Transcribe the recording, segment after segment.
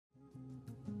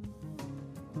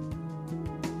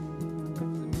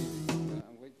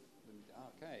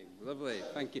Lovely,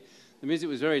 thank you. The music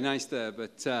was very nice there,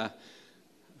 but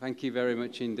thank you very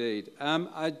much indeed.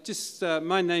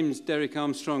 My name's Derek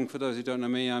Armstrong, for those who don't know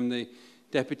me. I'm the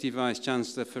Deputy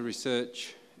Vice-Chancellor for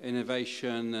Research,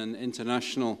 Innovation and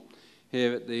International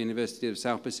here at the University of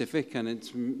South Pacific, and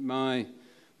it's my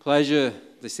pleasure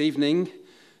this evening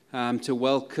to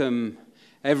welcome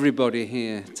everybody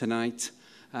here tonight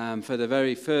for the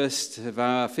very first of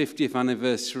our 50th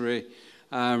anniversary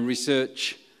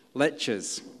research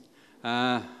lectures.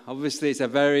 Obviously, it's a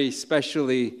very special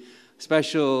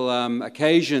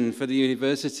occasion for the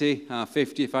university, our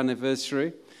 50th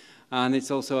anniversary, and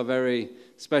it's also a very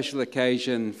special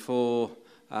occasion for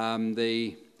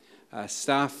the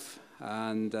staff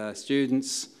and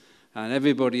students and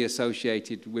everybody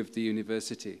associated with the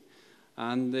university.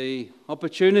 And the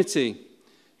opportunity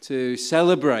to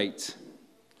celebrate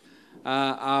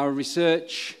our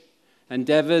research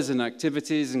endeavours and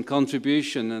activities and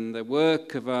contribution and the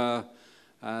work of our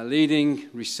leading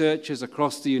researchers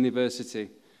across the university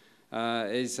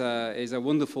is a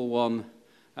wonderful one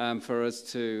for us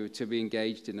to be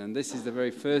engaged in. And this is the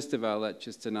very first of our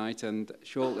lectures tonight, and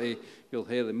shortly you'll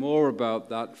hear more about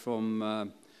that from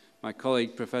my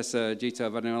colleague, Professor Ciro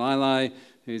Rico,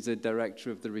 who's the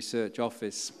Director of the Research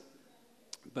Office.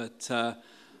 But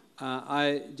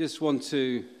I just want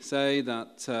to say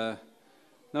that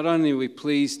not only are we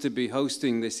pleased to be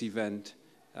hosting this event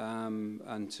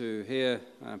and to hear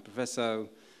Professor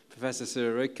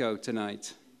Ciro Rico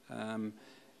tonight,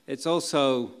 it's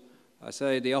also, I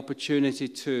say, the opportunity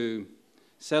to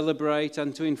celebrate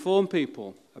and to inform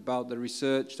people about the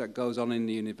research that goes on in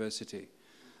the university.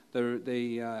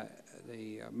 The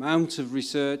amount of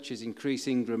research is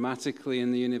increasing dramatically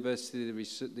in the university.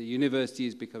 The university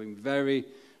is becoming very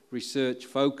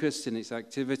research-focused in its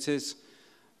activities,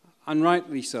 and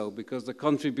rightly so, because the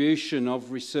contribution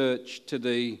of research to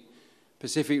the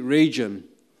Pacific region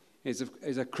is of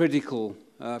critical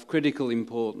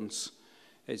importance.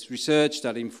 It's research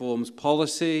that informs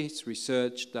policy, it's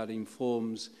research that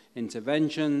informs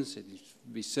interventions, it's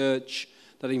research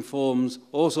that informs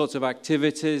all sorts of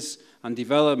activities and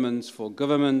developments for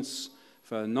governments,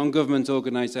 for non-government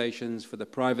organisations, for the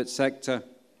private sector,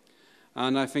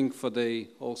 and I think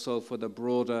also for the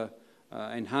broader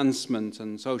enhancement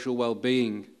and social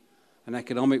well-being and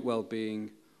economic well-being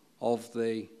of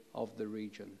the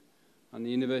region. And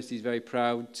the university is very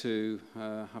proud to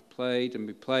have played and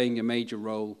be playing a major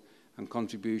role and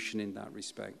contribution in that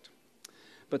respect.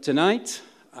 But tonight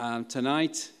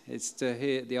it's to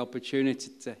hear the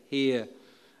opportunity to hear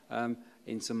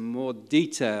in some more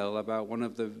detail about one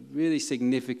of the really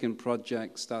significant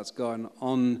projects that's going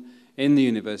on in the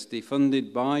university,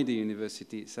 funded by the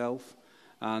university itself.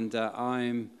 And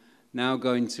I'm now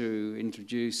going to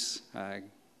introduce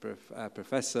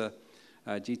Professor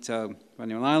Ciro Rico,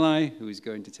 who is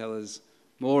going to tell us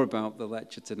more about the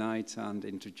lecture tonight and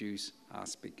introduce our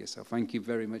speaker. So thank you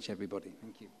very much, everybody.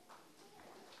 Thank you.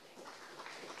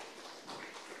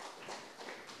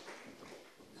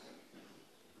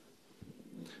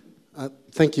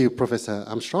 Thank you, Professor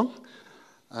Armstrong.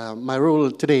 My role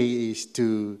today is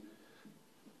to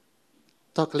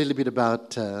talk a little bit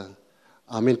about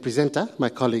our main presenter, my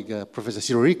colleague, Professor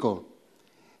Ciro Rico,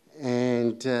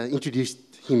 and introduce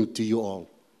him to you all.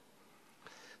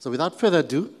 So without further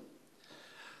ado,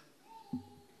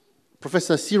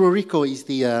 Professor Ciro Rico is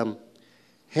the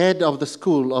head of the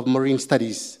School of Marine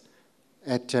Studies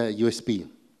at USP.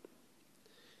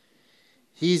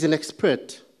 He is an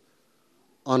expert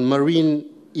on marine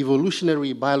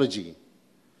evolutionary biology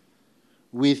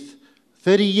with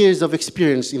 30 years of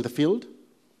experience in the field.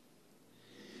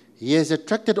 He has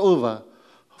attracted over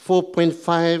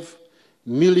 4.5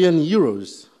 million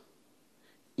euros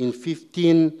in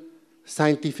 15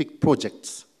 scientific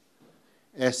projects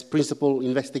as principal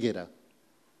investigator,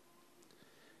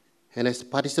 and has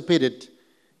participated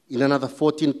in another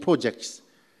 14 projects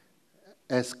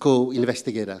as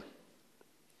co-investigator.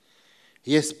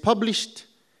 He has published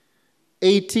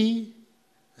 80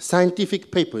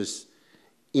 scientific papers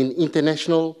in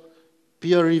international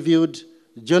peer-reviewed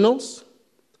journals,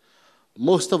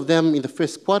 most of them in the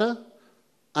first quarter,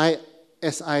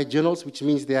 ISI journals, which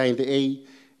means they are in the A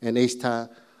and A-star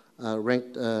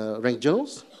ranked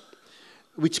journals,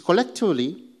 which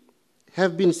collectively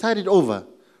have been cited over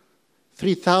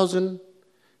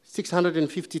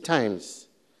 3,650 times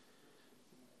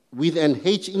with an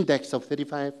H index of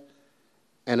 35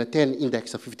 and a 10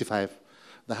 index of 55.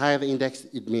 The higher the index,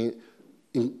 it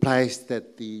implies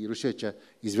that the researcher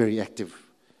is very active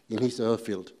in his or her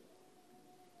field.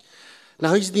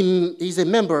 Now, he's a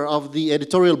member of the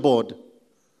editorial board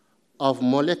of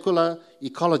Molecular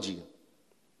Ecology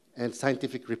and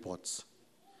scientific reports.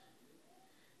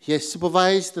 He has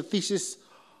supervised the thesis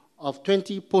of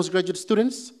 20 postgraduate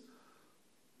students,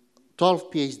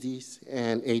 12 PhDs,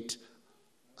 and 8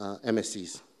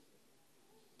 MScs.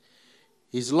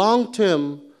 His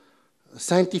long-term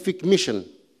scientific mission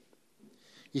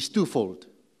is twofold.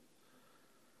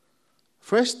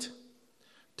 First,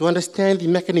 to understand the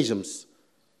mechanisms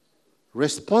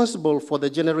responsible for the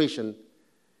generation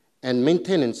and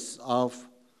maintenance of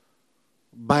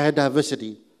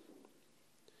biodiversity.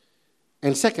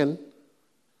 And second,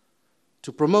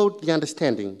 to promote the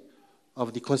understanding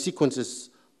of the consequences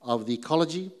of the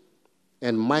ecology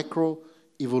and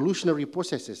microevolutionary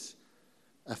processes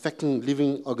affecting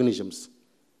living organisms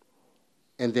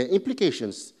and their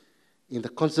implications in the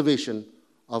conservation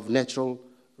of natural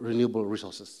renewable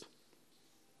resources.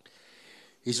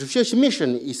 His research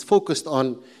mission is focused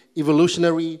on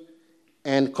evolutionary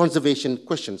and conservation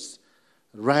questions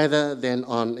rather than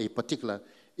on a particular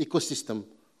ecosystem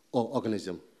or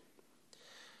organism.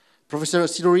 Professor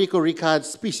Ciro Rico regards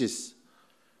species,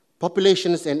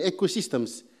 populations, and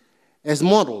ecosystems as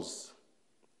models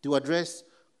to address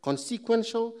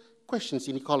consequential questions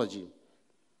in ecology,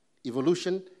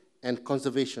 evolution, and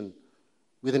conservation,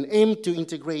 with an aim to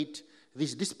integrate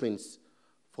these disciplines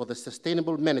for the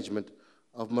sustainable management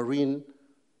of marine,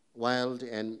 wild,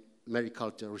 and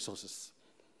mariculture resources.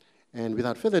 And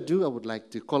without further ado, I would like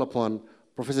to call upon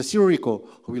Professor Ciro Rico,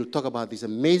 who will talk about this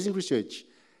amazing research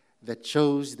that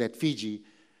shows that Fiji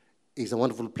is a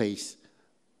wonderful place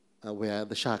where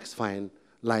the sharks find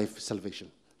life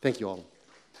salvation. Thank you all.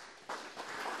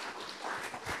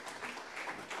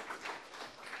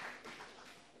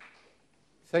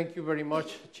 Thank you very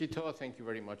much, Chito. Thank you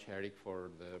very much, Derek, for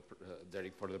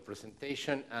the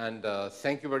presentation. And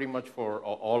thank you very much for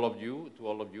all of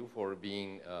you for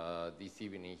being this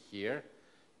evening here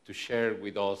to share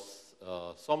with us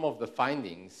some of the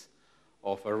findings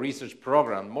of a research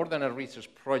program, more than a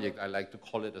research project. I like to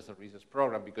call it as a research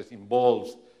program because it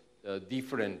involves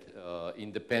different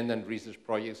independent research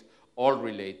projects, all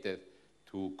related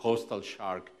to coastal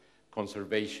shark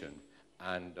conservation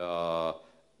and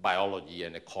biology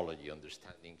and ecology,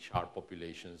 understanding shark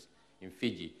populations in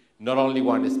Fiji. Not only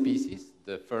one species.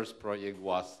 The first project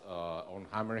was on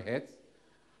hammerheads.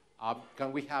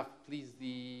 Can we have, please,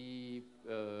 the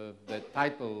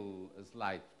title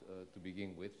slide to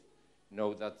begin with?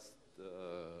 No, that's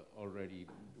already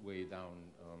way down.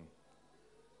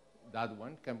 That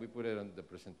one, can we put it on the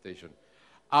presentation?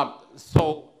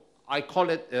 So I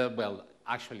call it, well,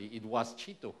 actually, it was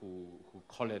Chito who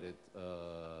called it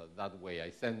that way. I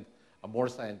sent a more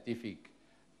scientific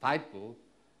title,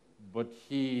 but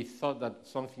he thought that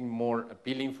something more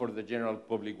appealing for the general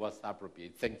public was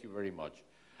appropriate. Thank you very much.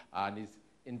 And it's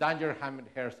Endangered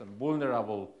Hammerheads and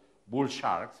Vulnerable Bull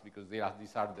Sharks, because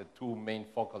these are the two main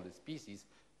focal species,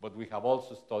 but we have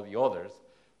also studied others,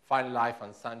 Find Life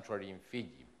and Sanctuary in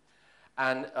Fiji.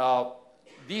 And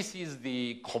this is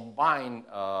the combined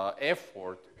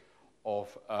effort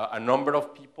of a number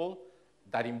of people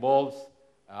that involves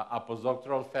a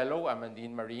postdoctoral fellow,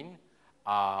 Amandine Marine,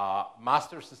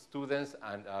 master's students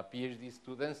and PhD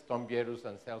students. Tom Bierus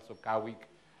and Celso Kawik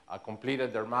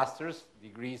completed their master's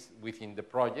degrees within the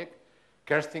project.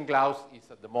 Kerstin Klaus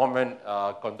is at the moment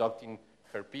conducting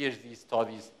her PhD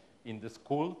studies in the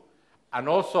school, and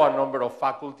also a number of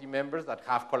faculty members that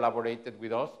have collaborated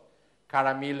with us.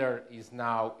 Cara Miller is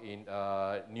now in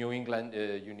New England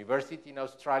University in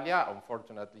Australia.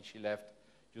 Unfortunately, she left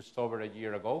just over a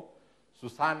year ago.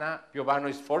 Susana Piovano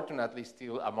is fortunately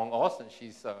still among us, and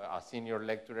she's a senior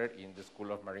lecturer in the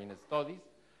School of Marine Studies.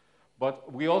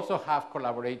 But we also have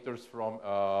collaborators from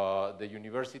the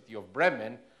University of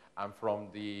Bremen and from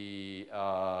the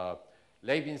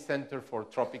Levin Center for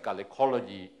Tropical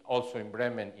Ecology, also in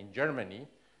Bremen in Germany,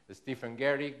 Stephen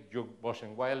Gehrig, Jürg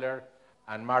Boschenweiler,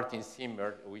 and Martin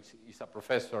Zimmer, which is a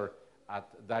professor at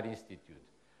that institute.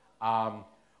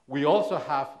 We also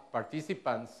have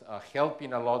participants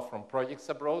helping a lot from Projects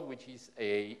Abroad, which is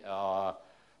a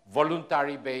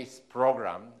voluntary-based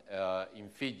program in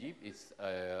Fiji. It's,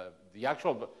 the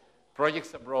actual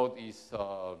Projects Abroad is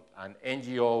an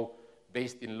NGO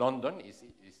based in London, is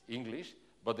English,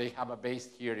 but they have a base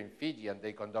here in Fiji, and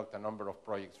they conduct a number of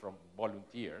projects from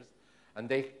volunteers. And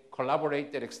they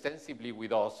collaborated extensively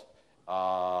with us,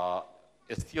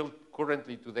 still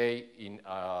currently today in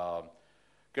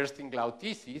Kerstin Klaus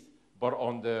thesis, but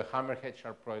on the Hammerhead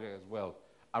Shark project as well.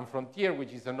 And Frontier,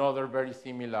 which is another very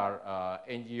similar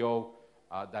NGO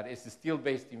that is still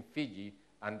based in Fiji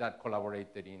and that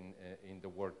collaborated in the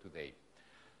work today.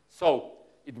 So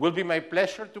it will be my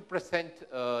pleasure to present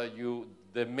you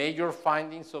the major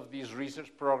findings of this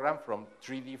research program from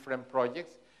 3 different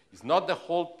projects. It's not the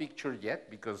whole picture yet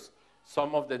because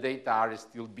some of the data are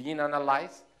still being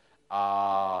analyzed.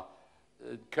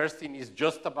 Kirsten is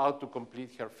just about to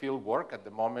complete her field work at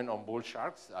the moment on bull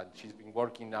sharks, and she's been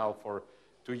working now for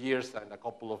 2 years and a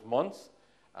couple of months.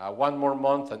 1 more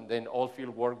month and then all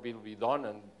field work will be done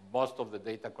and most of the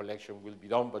data collection will be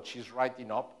done, but she's writing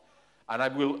up. And I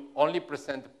will only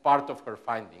present part of her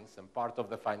findings and part of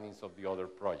the findings of the other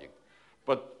project.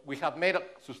 But we have made a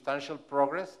substantial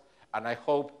progress, and I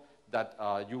hope that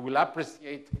you will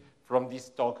appreciate from this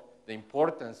talk the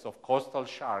importance of coastal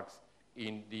sharks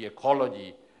in the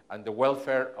ecology and the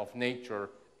welfare of nature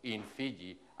in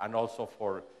Fiji and also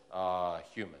for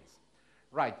humans.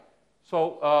 Right,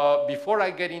 so before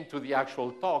I get into the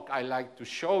actual talk, I'd like to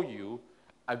show you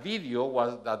a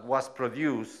video that was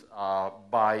produced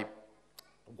by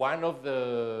one of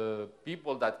the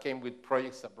people that came with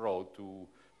Projects Abroad to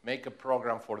make a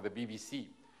program for the BBC.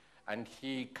 And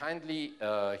he kindly,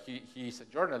 he's a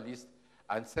journalist,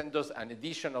 and sent us an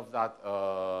edition of that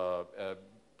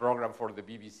program for the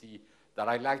BBC that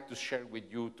I'd like to share with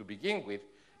you to begin with,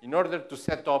 in order to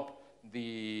set up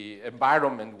the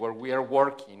environment where we are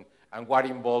working and what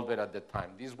involved it at the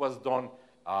time. This was done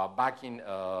back in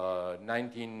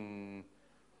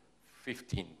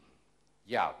 1915.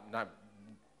 Yeah,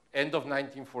 end of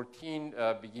 1914,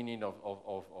 beginning of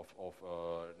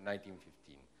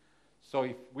 1915. So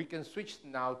if we can switch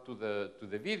now to the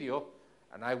video,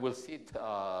 and I will sit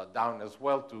down as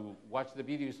well to watch the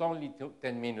video. It's only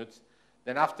 10 minutes.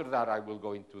 Then after that, I will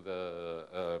go into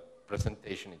the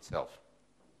presentation itself.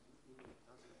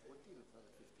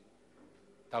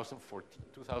 2014.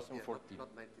 2014. Yeah, not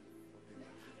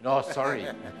 1914. No, sorry.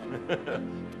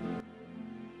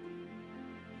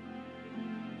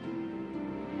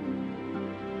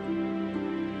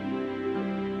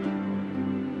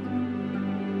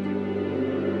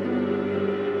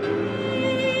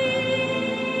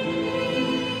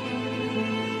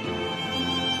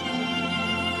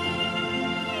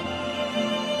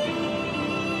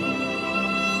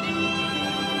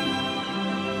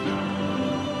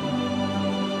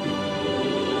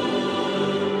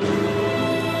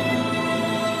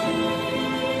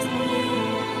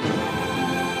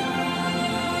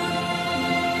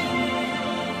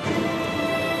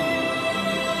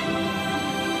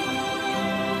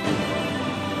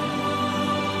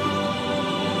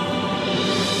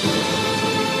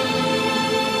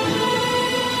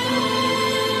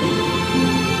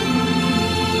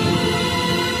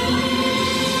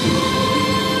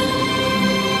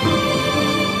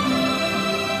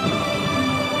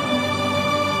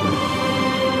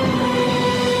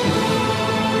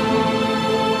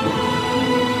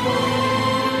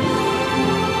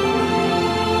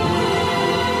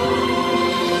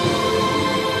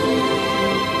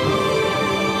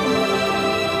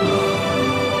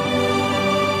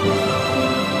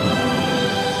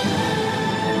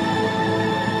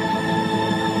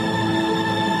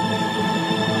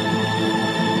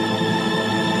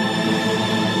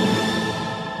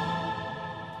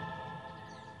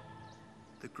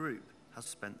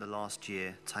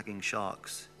 Year tagging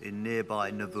sharks in nearby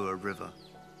Rewa River,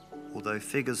 although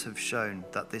figures have shown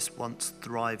that this once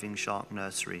thriving shark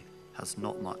nursery has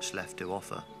not much left to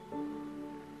offer.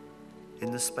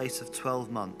 In the space of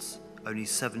 12 months, only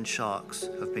 7 sharks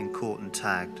have been caught and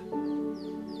tagged.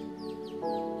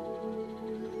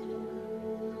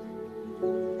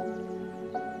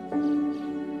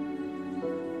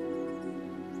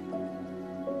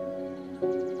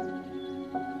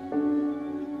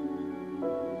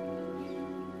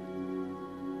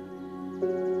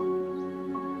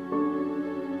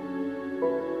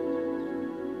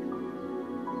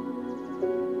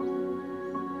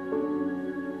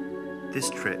 This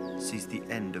trip sees the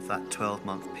end of that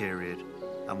 12-month period,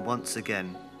 and once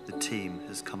again the team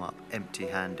has come up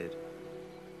empty-handed.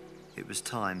 It was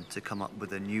time to come up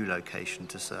with a new location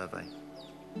to survey.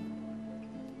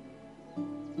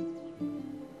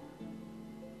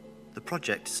 The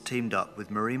project is teamed up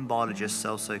with marine biologist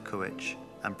Celso Coich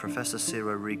and Professor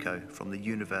Ciro Rico from the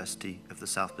University of the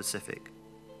South Pacific.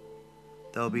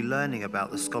 They'll be learning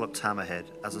about the scalloped hammerhead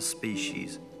as a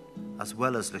species, as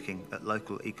well as looking at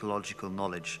local ecological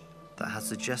knowledge that has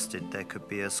suggested there could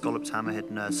be a scalloped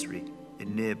hammerhead nursery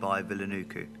in nearby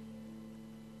Villanuku.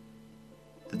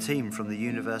 The team from the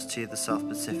University of the South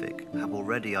Pacific have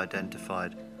already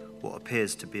identified what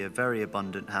appears to be a very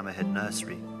abundant hammerhead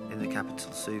nursery in the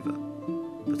capital Suva,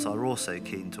 but are also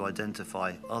keen to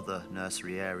identify other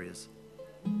nursery areas.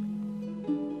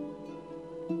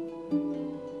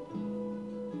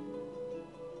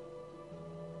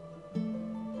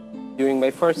 During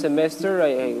my first semester,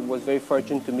 I was very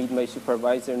fortunate to meet my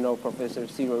supervisor, now Professor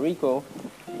Ciro Rico,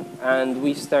 and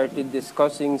we started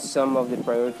discussing some of the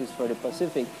priorities for the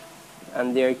Pacific.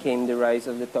 And there came the rise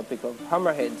of the topic of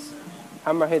hammerheads.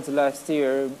 Hammerheads last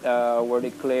year were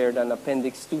declared an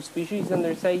Appendix 2 species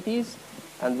under CITES,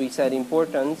 and we saw the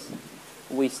importance.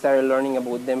 We started learning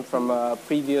about them from a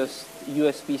previous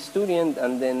USP student,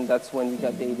 and then that's when we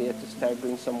got the idea to start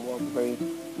doing some work very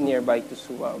nearby to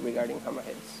Suwa regarding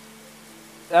hammerheads.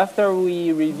 After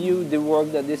we reviewed the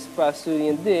work that this past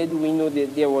student did, we knew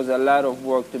that there was a lot of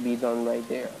work to be done right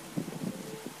there.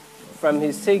 From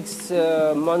his 6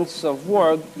 months of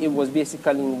work, it was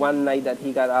basically in one night that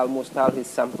he got almost all his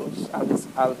samples,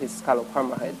 all his scallop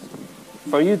hammerheads.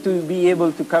 For you to be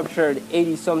able to capture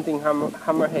 80-something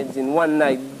hammerheads in one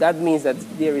night, that means that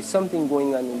there is something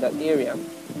going on in that area.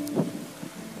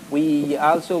 We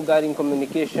also got in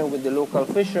communication with the local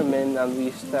fishermen, and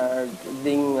we started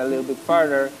digging a little bit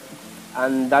farther,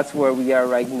 and that's where we are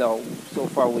right now. So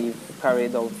far, we've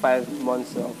carried out 5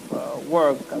 months of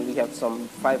work, and we have some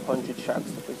 500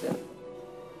 sharks to present.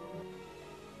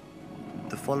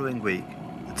 The following week,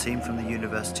 the team from the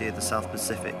University of the South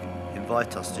Pacific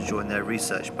invite us to join their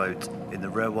research boat in the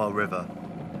Rewa River.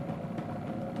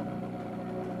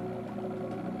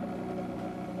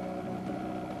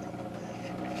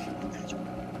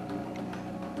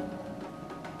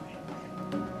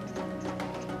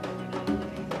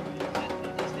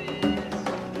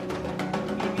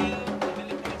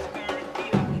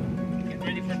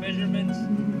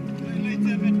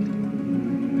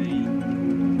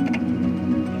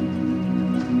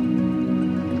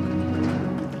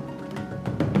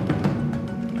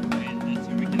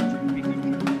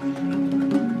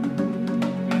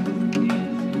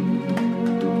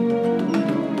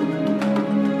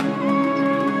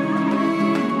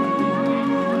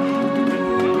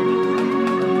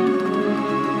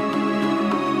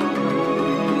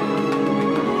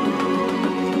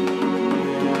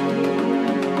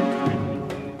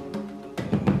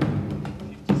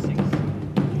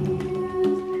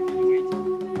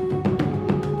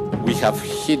 Have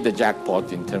hit the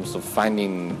jackpot in terms of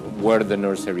finding where the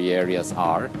nursery areas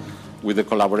are, with the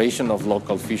collaboration of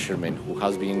local fishermen who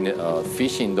has been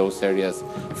fishing those areas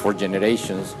for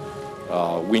generations.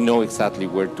 We know exactly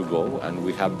where to go, and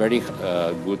we have very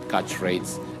good catch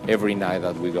rates every night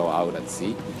that we go out at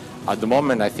sea. At the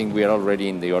moment, I think we are already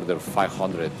in the order of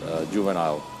 500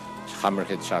 juvenile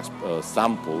hammerhead sharks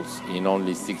samples in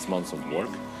only 6 months of work.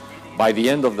 By the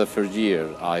end of the first year,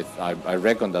 I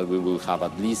reckon that we will have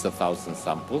at least 1,000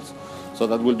 samples. So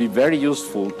that will be very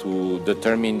useful to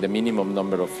determine the minimum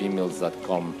number of females that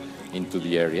come into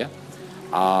the area.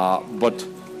 But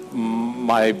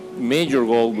my major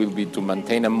goal will be to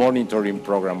maintain a monitoring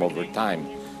program over time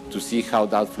to see how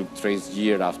that fluctuates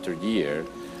year after year,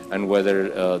 and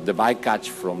whether the bycatch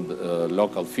from the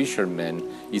local fishermen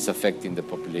is affecting the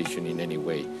population in any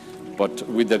way. But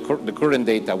with the current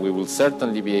data, we will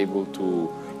certainly be able to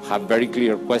have very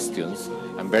clear questions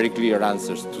and very clear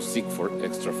answers to seek for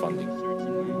extra funding.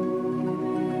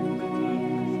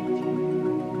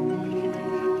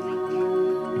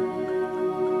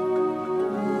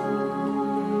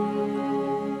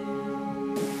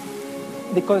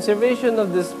 The conservation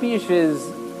of the species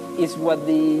is what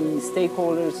the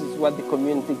stakeholders, is what the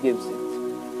community gives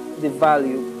it, the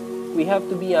value. We have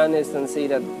to be honest and say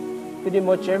that pretty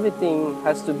much everything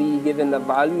has to be given a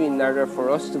value in order for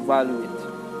us to value it.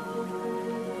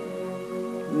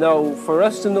 Now, for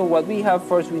us to know what we have,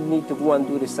 first we need to go and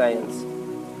do the science.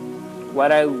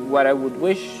 What I would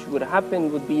wish would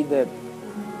happen would be that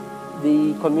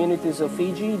the communities of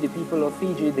Fiji, the people of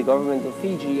Fiji, the government of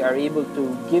Fiji are able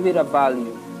to give it a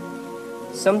value.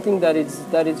 Something that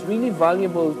is really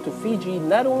valuable to Fiji,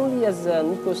 not only as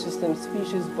an ecosystem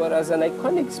species, but as an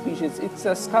iconic species. It's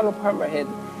a scallop hammerhead.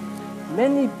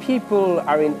 Many people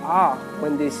are in awe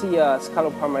when they see a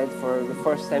scallop hammerhead for the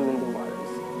first time in the waters.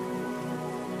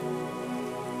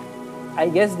 I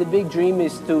guess the big dream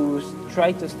is to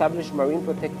try to establish marine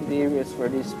protected areas for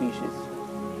this species.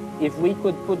 If we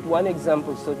could put one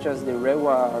example, such as the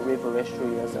Rewa River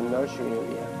Estuary as a nursery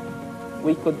area,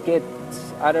 we could get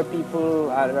other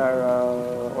people, other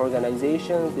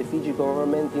organizations, the Fiji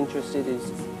government interested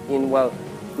in, well,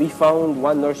 we found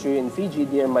one nursery in Fiji,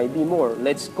 there might be more.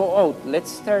 Let's go out, let's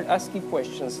start asking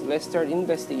questions, let's start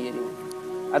investigating.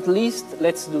 At least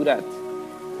let's do that.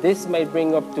 This might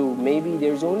bring up to maybe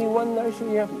there's only one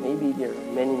nursery here, maybe there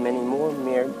are many, many more,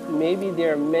 maybe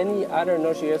there are many other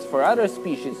nurseries for other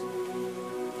species.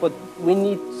 But we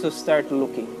need to start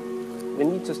looking. We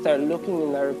need to start looking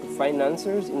in order to find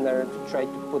answers, in order to try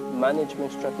to put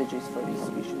management strategies for these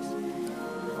species.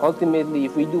 ultimately,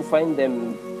 if we do find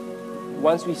them,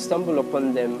 once we stumble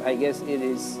upon them, I guess it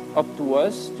is up to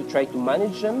us to try to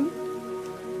manage them.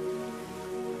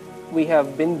 We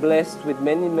have been blessed with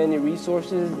many, many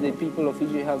resources. The people of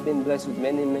Fiji have been blessed with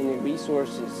many, many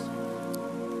resources.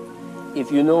 If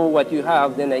you know what you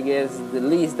have, then I guess the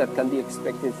least that can be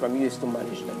expected from you is to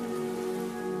manage them.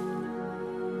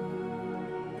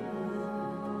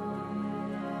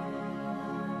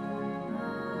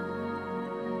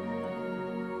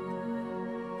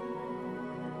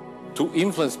 To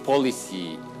influence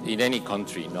policy in any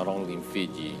country, not only in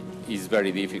Fiji, is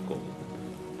very difficult.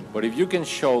 But if you can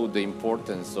show the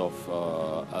importance of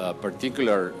a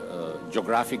particular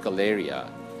geographical area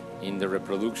in the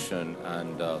reproduction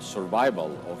and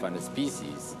survival of a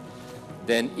species,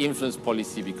 then influence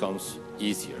policy becomes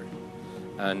easier.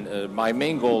 And my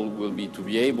main goal will be to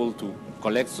be able to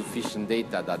collect sufficient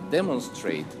data that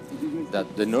demonstrate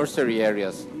that the nursery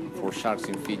areas for sharks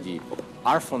in Fiji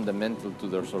are fundamental to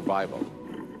their survival.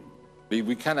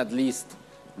 We can at least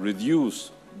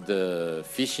reduce the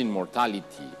fishing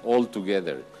mortality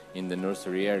altogether in the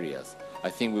nursery areas. I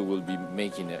think we will be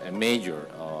making a major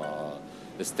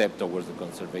step towards the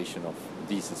conservation of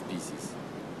these species,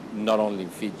 not only in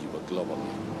Fiji, but globally.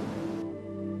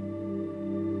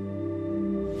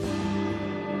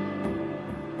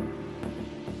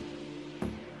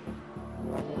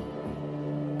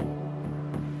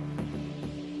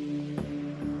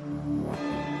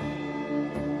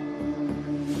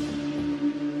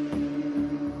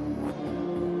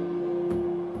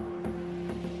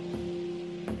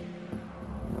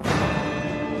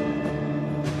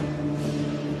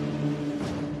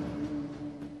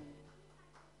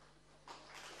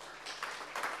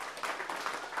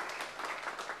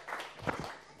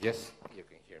 Yes, you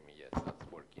can hear me. Yes,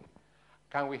 that's working.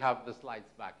 Can we have the slides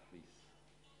back, please?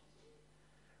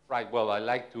 Right, well, I'd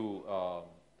like to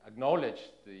acknowledge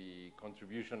the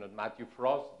contribution of Matthew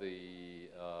Frost, the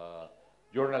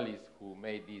journalist who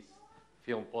made this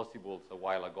film possible a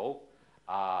while ago.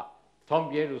 Tom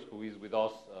Bierus, who is with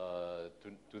us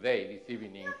today, this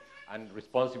evening, and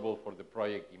responsible for the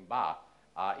project in Ba,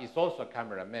 is also a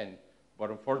cameraman, but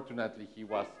unfortunately he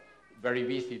was very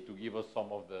busy to give us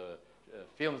some of the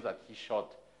films that he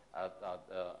shot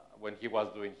when he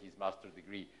was doing his master's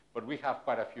degree. But we have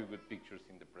quite a few good pictures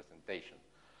in the presentation.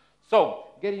 So,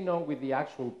 getting on with the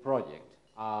actual project.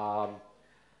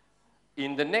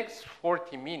 In the next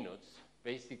 40 minutes,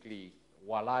 basically,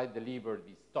 while I deliver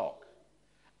this talk,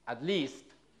 at least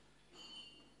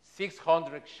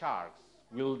 600 sharks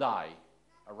will die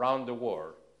around the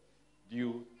world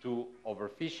due to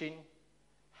overfishing,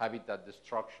 habitat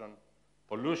destruction,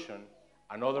 pollution,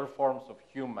 and other forms of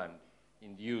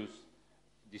human-induced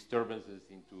disturbances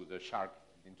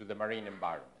into the marine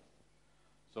environment.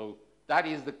 So that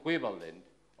is the equivalent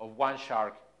of one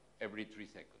shark every 3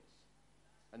 seconds.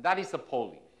 And that is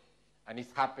appalling, and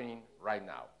it's happening right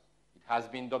now. It has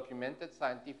been documented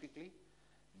scientifically.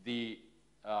 The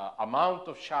amount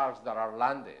of sharks that are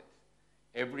landed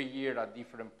every year at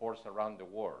different ports around the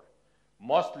world,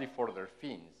 mostly for their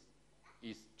fins,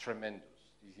 is tremendous.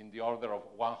 It's in the order of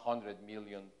 100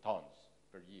 million tons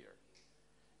per year.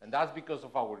 And that's because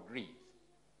of our greed,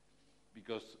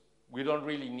 because we don't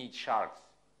really need sharks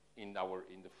in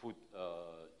the food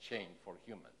chain for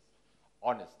humans.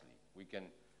 Honestly, we can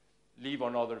live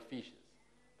on other fishes.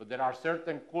 But there are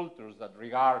certain cultures that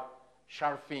regard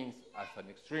shark fins as an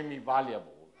extremely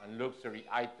valuable and luxury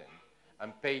item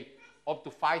and pay up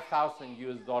to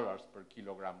 $5,000 US per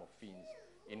kilogram of fins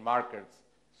in markets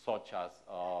such as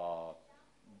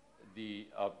the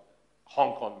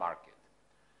Hong Kong market.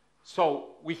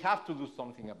 So we have to do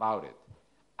something about it.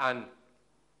 And,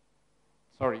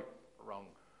 sorry, wrong.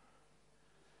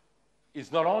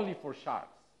 It's not only for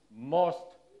sharks. Most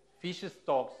fish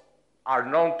stocks are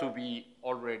known to be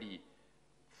already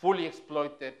fully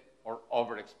exploited or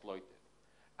overexploited.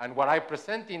 And what I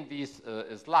present in this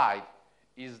slide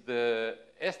is the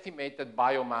estimated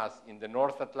biomass in the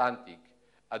North Atlantic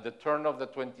at the turn of the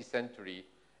 20th century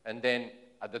and then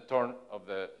at the turn of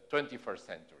the 21st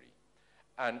century.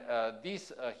 And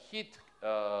this heat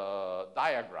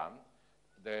diagram,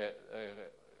 the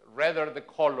redder the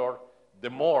color, the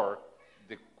more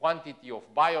the quantity of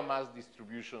biomass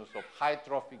distributions of high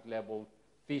trophic level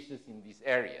fishes in these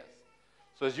areas.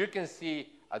 So as you can see,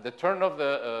 at the turn of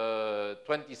the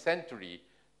 20th century,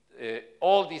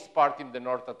 all this part in the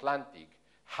North Atlantic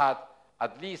had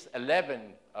at least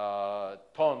 11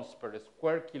 tons per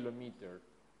square kilometer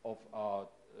of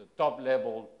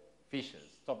top-level fishes,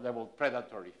 top-level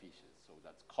predatory fishes. So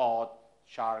that's cod,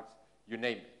 sharks, you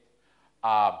name it.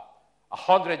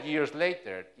 100 years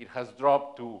later, it has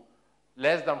dropped to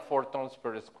less than 4 tons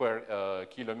per square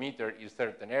kilometer in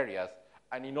certain areas,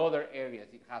 and in other areas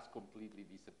it has completely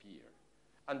disappeared.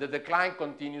 And the decline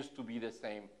continues to be the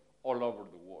same all over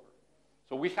the world.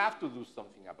 So we have to do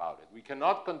something about it. We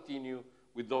cannot continue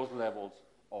with those levels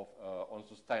of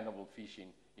unsustainable fishing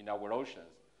in our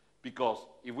oceans, because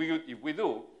if we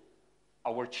do,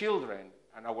 our children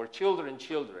and our children's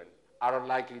children are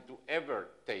unlikely to ever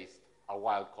taste a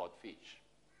wild-caught fish.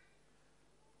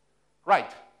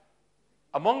 Right.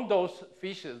 Among those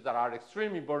fishes that are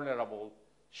extremely vulnerable,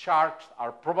 sharks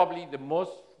are probably the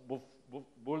most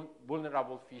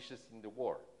vulnerable fishes in the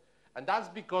world. And that's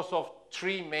because of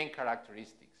 3 main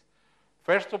characteristics.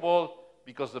 First of all,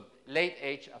 because of late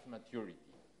age of maturity.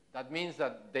 That means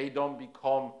that they don't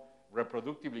become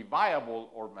reproductively viable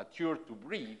or mature to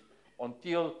breed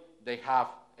until they have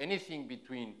anything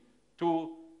between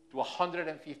 2 to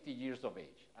 150 years of age.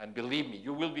 And believe me,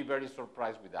 you will be very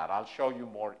surprised with that. I'll show you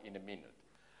more in a minute.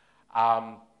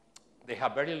 They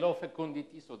have very low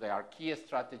fecundity, so they are key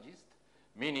strategists,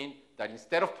 meaning that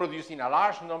instead of producing a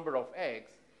large number of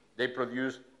eggs, they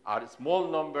produce a small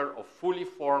number of fully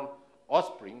formed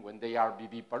offspring when they are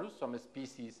viviparous. Some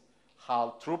species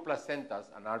have true placentas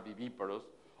and are viviparous.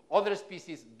 Other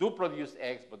species do produce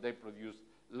eggs, but they produce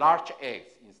large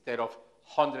eggs instead of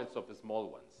hundreds of small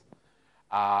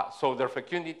ones. So their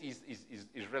fecundity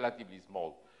is relatively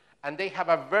small. And they have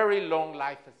a very long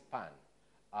lifespan,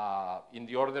 in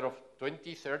the order of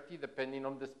 20, 30, depending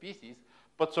on the species.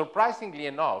 But surprisingly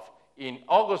enough, in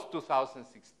August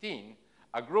 2016,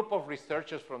 a group of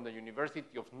researchers from the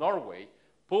University of Norway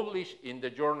published in the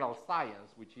journal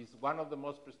Science, which is one of the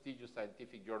most prestigious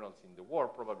scientific journals in the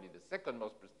world, probably the second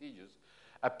most prestigious,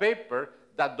 a paper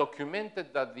that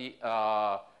documented that the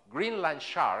Greenland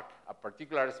shark, a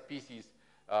particular species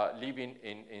living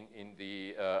in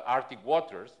the Arctic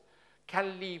waters,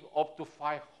 can live up to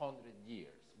 500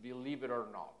 years, believe it or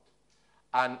not.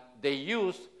 And they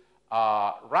use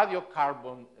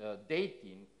radiocarbon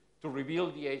dating to reveal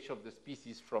the age of the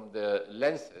species from the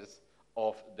lenses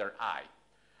of their eye.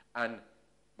 And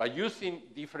by using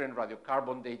different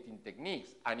radiocarbon dating techniques,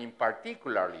 and in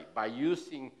particularly by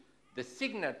using the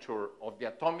signature of the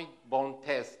atomic bomb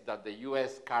test that the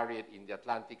US carried in the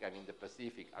Atlantic and in the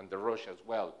Pacific, and the Russia as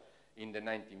well, in the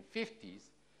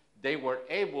 1950s, they were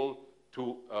able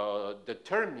to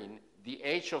determine the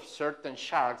age of certain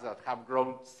sharks that have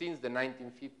grown since the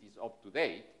 1950s up to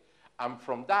date, and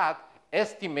from that,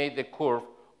 estimate the curve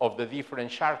of the different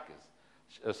sharks.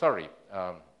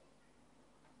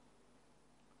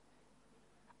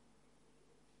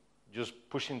 Just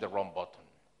pushing the wrong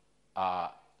button.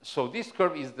 So this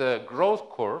curve is the growth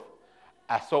curve.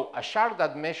 So a shark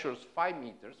that measures 5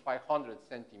 meters, 500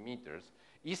 centimeters,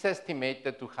 is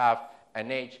estimated to have an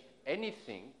age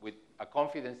anything with a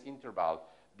confidence interval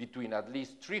between at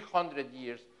least 300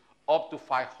 years up to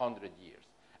 500 years.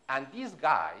 And these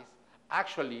guys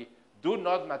actually do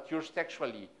not mature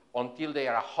sexually until they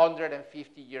are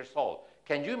 150 years old.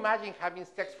 Can you imagine having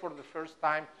sex for the first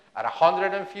time at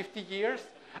 150 years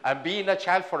and being a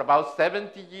child for about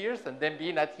 70 years and then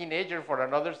being a teenager for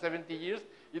another 70 years?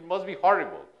 It must be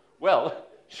horrible. Well,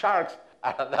 sharks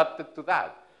are adapted to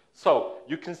that. So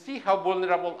you can see how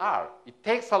vulnerable they are. It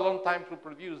takes a long time to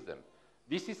produce them.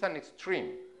 This is an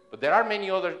extreme. But there are many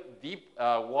other deep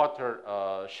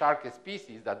water shark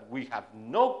species that we have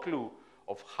no clue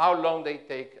of how long they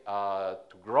take to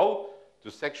grow, to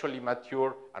sexually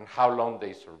mature, and how long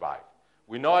they survive.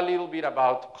 We know a little bit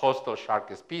about coastal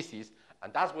shark species,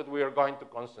 and that's what we are going to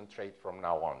concentrate from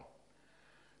now on.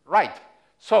 Right,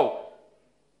 so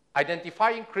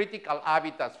identifying critical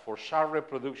habitats for shark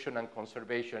reproduction and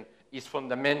conservation is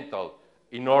fundamental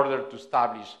in order to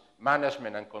establish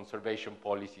management and conservation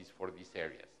policies for these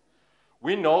areas.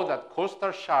 We know that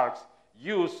coastal sharks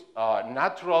use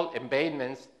natural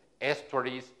embayments,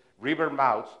 estuaries, river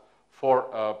mouths for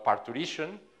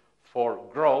parturition, for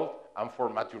growth, and for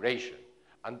maturation.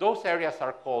 And those areas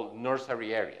are called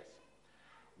nursery areas.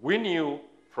 We knew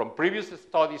from previous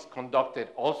studies conducted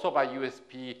also by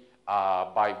USP,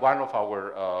 by one of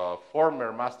our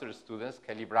former master's students,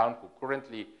 Kelly Brown, who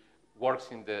currently works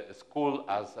in the school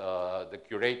as the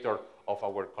curator of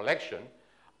our collection.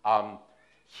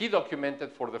 He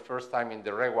documented for the first time in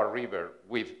the Rewa River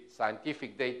with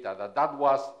scientific data that that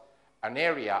was an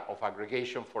area of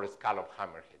aggregation for scallop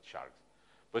hammerhead sharks.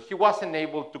 But he wasn't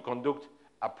able to conduct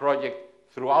a project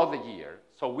throughout the year,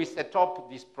 so we set up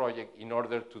this project in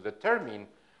order to determine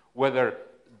whether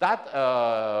that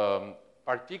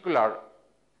particular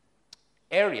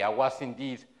area was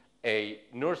indeed a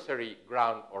nursery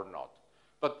ground or not.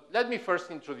 But let me first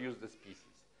introduce the species.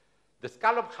 The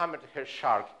scallop hammerhead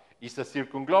shark is a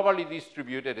circumglobally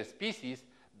distributed species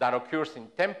that occurs in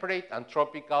temperate and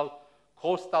tropical,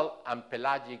 coastal and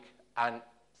pelagic and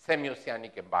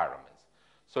semi-oceanic environments.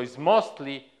 So it's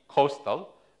mostly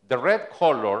coastal. The red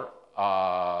color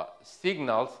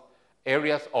signals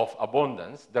areas of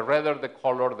abundance. The redder the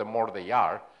color, the more they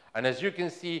are. And as you can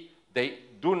see, they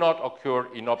do not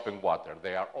occur in open water.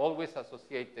 They are always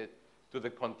associated to the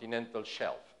continental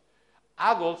shelf.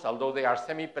 Adults, although they are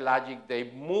semi-pelagic,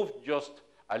 they move just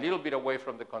a little bit away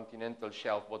from the continental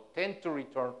shelf, but tend to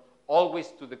return always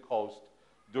to the coast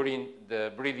during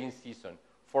the breeding season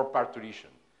for parturition.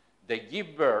 They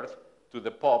give birth to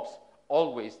the pups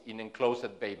always in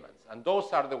enclosed bayments, and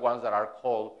those are the ones that are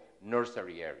called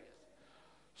nursery areas.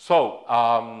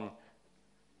 So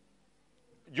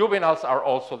juveniles are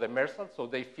also demersal, so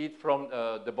they feed from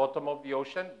the bottom of the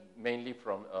ocean, mainly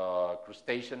from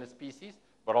crustacean species,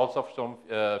 but also from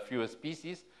few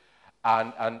species,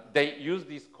 and they use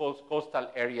these coastal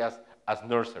areas as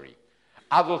nursery.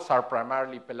 Adults are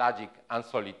primarily pelagic and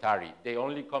solitary. They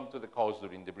only come to the coast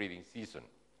during the breeding season.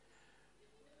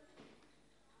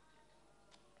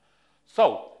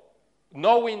 So,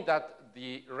 knowing that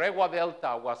the Rewa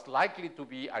Delta was likely to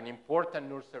be an important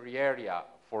nursery area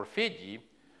for Fiji,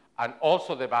 and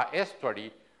also the Ba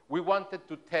Estuary, we wanted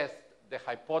to test the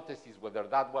hypothesis whether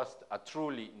that was a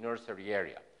truly nursery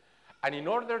area. And in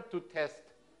order to test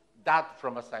that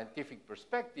from a scientific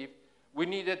perspective, we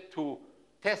needed to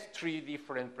test 3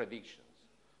 different predictions.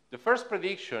 The first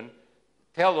prediction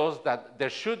tells us that there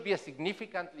should be a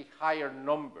significantly higher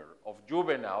number of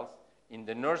juveniles in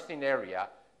the nursing area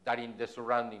than in the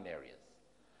surrounding areas.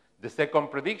 The second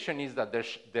prediction is that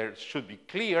there should be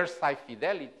clear site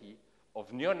fidelity of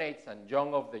neonates and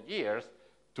young of the years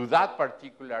to that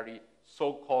particularly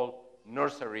so-called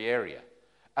nursery area.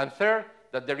 And third,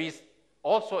 that there is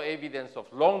also evidence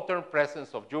of long-term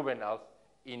presence of juveniles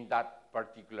in that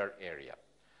particular area.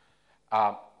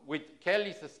 With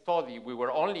Kelly's study, we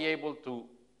were only able to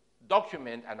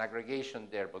document an aggregation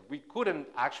there, but we couldn't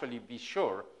actually be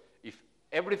sure if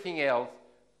everything else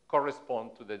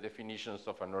corresponds to the definitions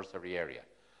of a nursery area.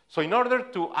 So in order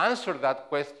to answer that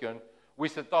question, we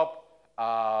set up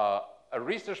a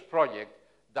research project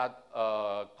that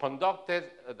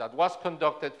was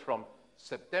conducted from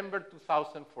September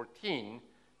 2014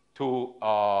 to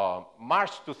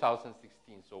March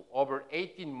 2016, so over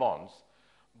 18 months,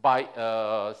 by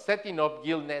setting up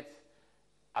gill nets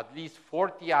at least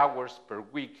 40 hours per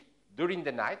week during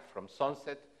the night, from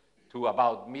sunset to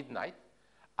about midnight.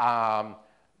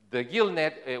 The gill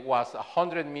net was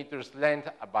 100 meters length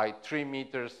by 3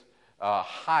 meters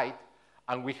height,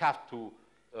 and we have to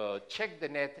check the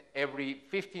net every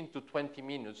 15 to 20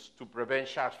 minutes to prevent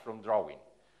sharks from drawing.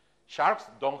 Sharks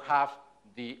don't have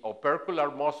the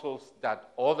opercular muscles that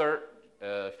other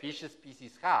fish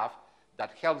species have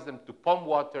that helps them to pump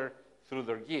water through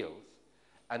their gills,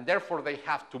 and therefore they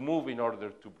have to move in order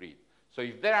to breathe. So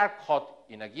if they are caught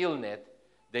in a gill net,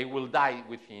 they will die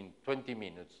within 20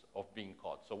 minutes of being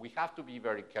caught. So we have to be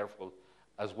very careful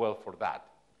as well for that.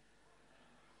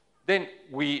 Then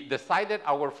we decided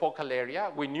our focal area.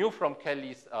 We knew from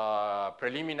Kelly's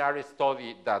preliminary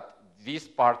study that this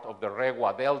part of the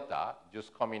Rewa Delta,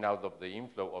 just coming out of the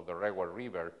inflow of the Rewa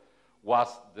River,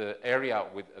 was the area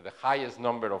with the highest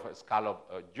number of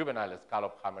juvenile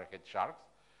scallop hammerhead sharks.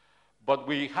 But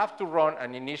we have to run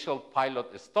an initial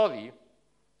pilot study.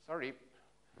 Sorry,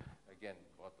 again,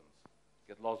 buttons.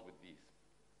 Get lost with these.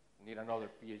 Need another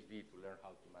PhD to learn how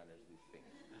to manage these things.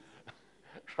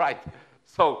 Right,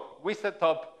 so we set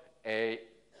up a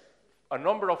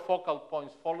number of focal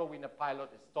points following a pilot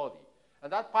study.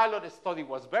 And that pilot study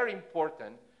was very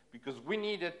important because we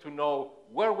needed to know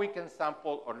where we can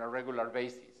sample on a regular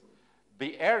basis.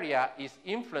 The area is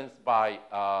influenced by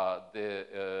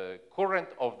the current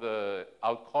of the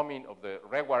outcoming of the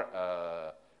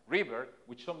Rewa River,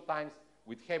 which sometimes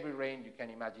with heavy rain, you can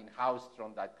imagine how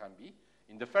strong that can be.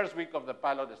 In the first week of the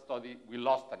pilot study, we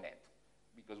lost a net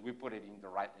because we put it in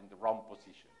the wrong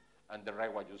position. And the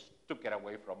Rewa just took it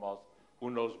away from us.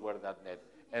 Who knows where that net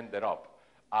ended up.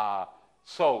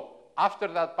 So after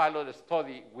that pilot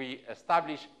study, we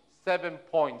established 7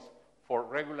 points for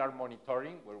regular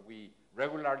monitoring where we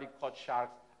regularly caught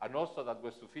sharks and also that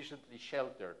was sufficiently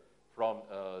sheltered from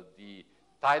the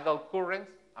tidal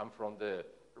currents and from the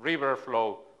river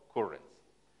flow currents.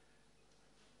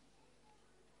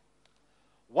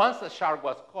 Once a shark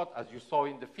was caught, as you saw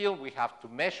in the film, we have to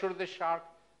measure the shark,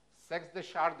 sex the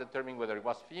shark, determine whether it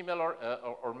was female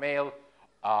or male.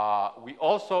 We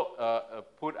also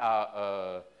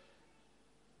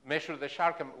measure the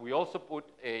shark, and we also put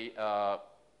a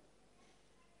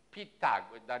PIT tag,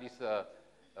 that is a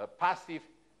passive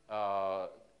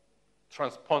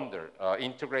transponder,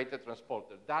 integrated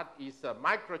transponder. That is a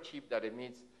microchip that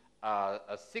emits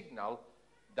a signal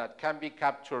that can be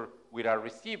captured with a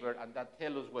receiver, and that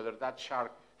tells us whether that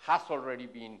shark has already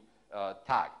been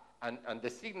tagged. And the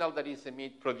signal that is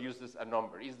emitted produces a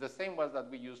number. It's the same one that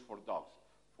we use for dogs,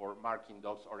 for marking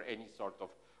dogs or any sort of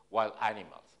wild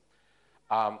animals.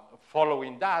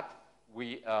 Following that,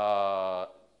 we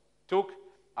took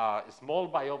a small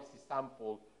biopsy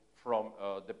sample from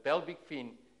the pelvic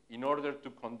fin in order to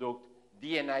conduct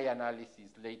DNA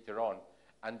analysis later on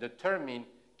and determine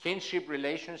kinship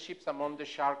relationships among the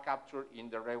shark captured in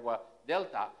the Rewa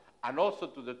Delta, and also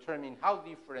to determine how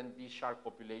different these shark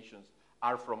populations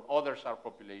are from other shark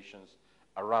populations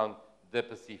around the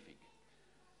Pacific.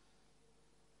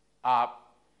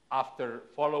 After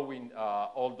following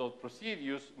all those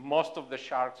procedures, most of the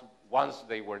sharks, once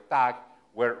they were tagged,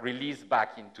 were released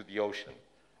back into the ocean.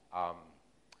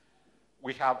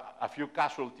 We have a few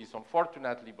casualties,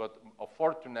 unfortunately, but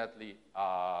fortunately,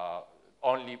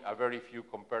 only a very few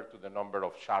compared to the number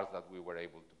of sharks that we were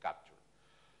able to capture.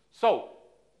 So,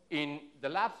 in the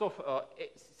lapse of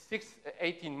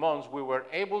 18 months, we were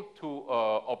able to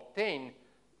obtain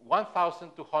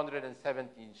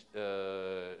 1,217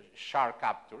 shark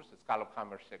captures, scallop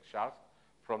hammerhead sharks,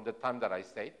 from the time that I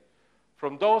said.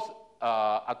 From those,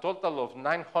 a total of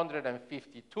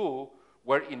 952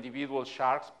 were individual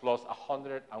sharks plus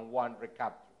 101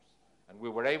 recaptures. And we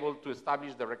were able to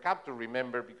establish the recapture,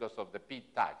 remember, because of the PID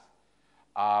tags.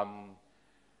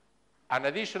 An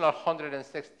additional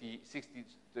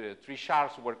 163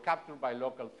 sharks were captured by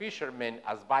local fishermen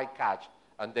as bycatch,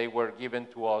 and they were given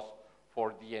to us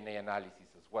for DNA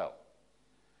analysis as well.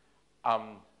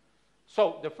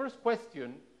 So the first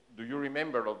question, do you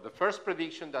remember, of the first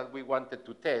prediction that we wanted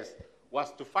to test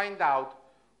was to find out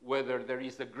whether there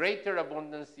is a greater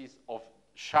abundance of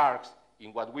sharks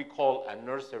in what we call a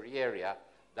nursery area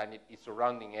than in its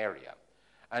surrounding area.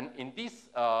 And in this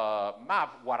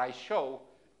map, what I show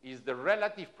is the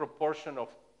relative proportion of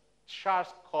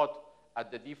sharks caught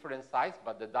at the different sites,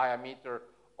 but the diameter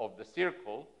of the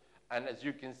circle. And as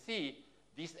you can see,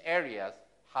 these areas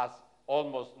has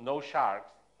almost no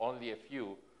sharks, only a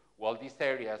few, while these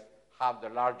areas have the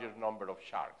larger number of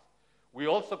sharks. We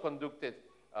also conducted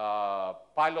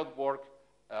pilot work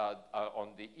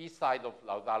on the east side of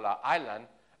Laudala Island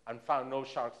and found no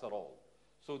sharks at all.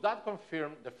 So that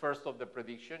confirmed the first of the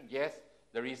prediction. Yes,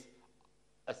 there is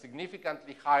a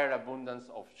significantly higher abundance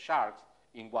of sharks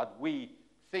in what we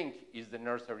think is the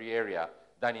nursery area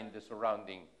than in the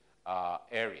surrounding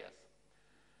areas.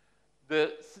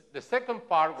 The second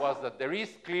part was that there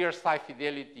is clear site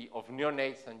fidelity of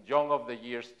neonates and young of the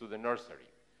years to the nursery.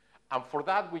 And for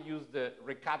that, we use the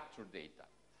recapture data.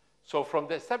 So from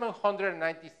the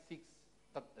 796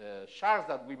 sharks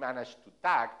that we managed to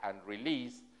tag and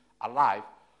release alive,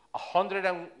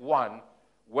 101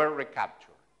 were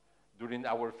recaptured during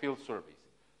our field surveys.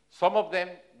 Some of them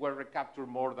were recaptured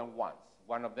more than once,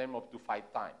 one of them up to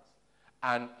 5 times.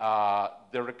 And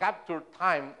the recapture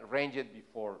time ranged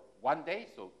before 1 day,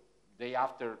 so day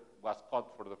after was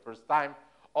caught for the first time,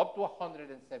 up to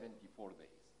 174 days.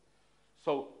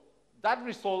 So that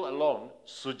result alone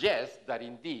suggests that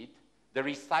indeed there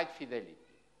is site fidelity.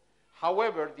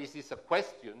 However, this is a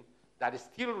question that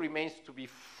still remains to be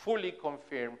fully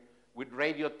confirmed with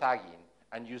radio tagging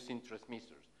and using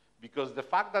transmitters, because the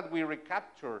fact that we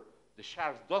recapture the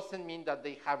sharks doesn't mean that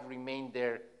they have remained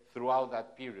there throughout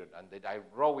that period and that they are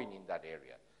growing in that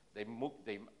area. They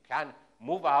can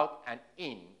move out and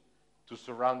in to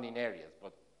surrounding areas,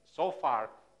 but so far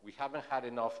we haven't had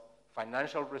enough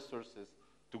financial resources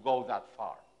to go that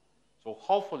far. So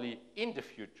hopefully in the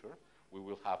future we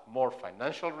will have more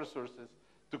financial resources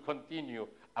to continue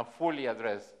and fully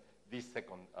address this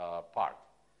second part.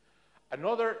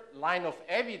 Another line of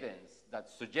evidence that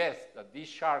suggests that these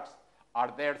sharks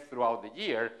are there throughout the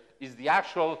year is the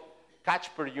actual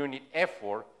catch per unit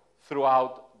effort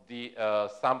throughout the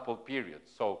sample period.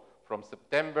 So from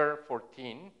September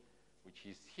 14, which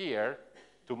is here,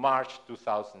 to March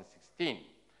 2016.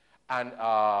 And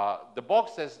the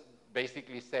boxes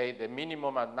basically say the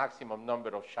minimum and maximum number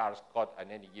of sharks caught at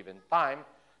any given time,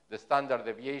 the standard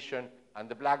deviation, and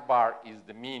the black bar is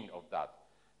the mean of that.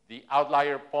 The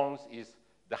outlier points is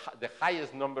the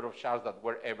highest number of sharks that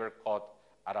were ever caught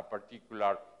at a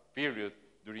particular period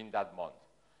during that month.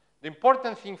 The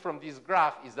important thing from this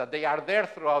graph is that they are there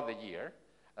throughout the year,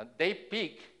 and they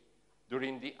peak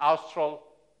during the austral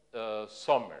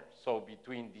summer, so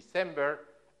between December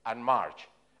and March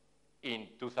in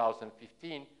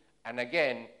 2015, and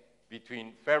again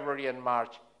between February and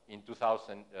March in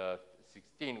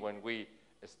 2016 when we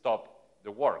stopped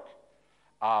the work.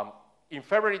 In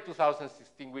February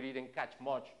 2016, we didn't catch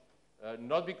much,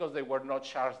 not because there were not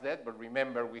sharks dead, but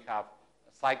remember we have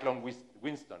Cyclone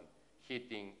Winston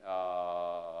hitting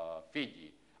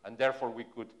Fiji, and therefore we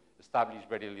could establish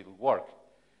very little work.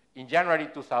 In January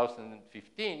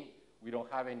 2015, we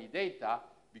don't have any data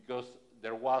because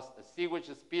there was a sewage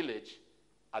spillage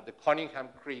at the Cunningham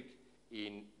Creek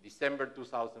in December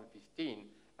 2015,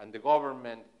 and the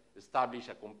government established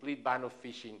a complete ban of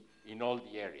fishing in all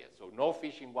the areas. So no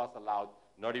fishing was allowed,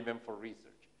 not even for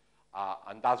research.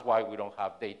 And that's why we don't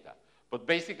have data. But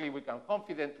basically, we can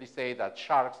confidently say that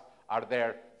sharks are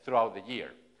there throughout the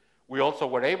year. We also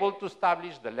were able to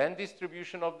establish the land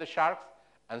distribution of the sharks,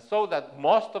 and so that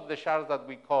most of the sharks that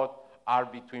we caught are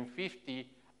between 50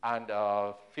 and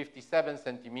 57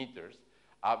 centimeters,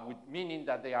 meaning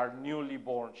that they are newly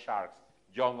born sharks,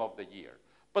 young of the year.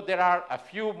 But there are a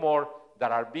few more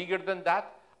that are bigger than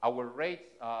that. Our rates,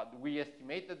 we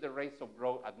estimated the rates of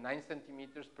growth at 9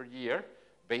 centimeters per year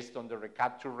based on the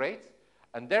recapture rates.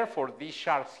 And therefore, these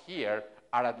sharks here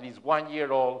are at least 1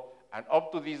 year old, and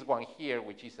up to this one here,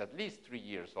 which is at least 3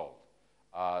 years old.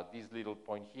 This little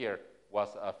point here was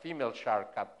a female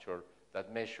shark capture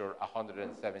that measured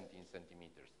 117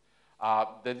 centimeters.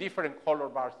 The different color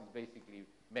bars is basically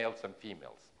males and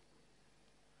females.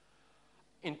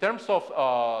 In terms of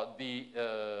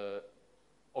the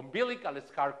umbilical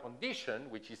scar condition,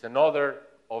 which is another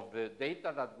of the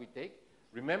data that we take,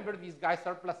 remember these guys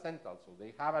are placental, so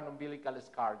they have an umbilical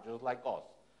scar just like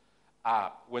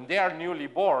us. When they are newly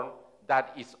born,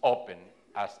 that is open,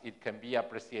 as it can be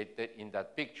appreciated in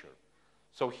that picture.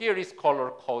 So here is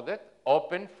color-coded,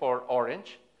 open for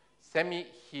orange,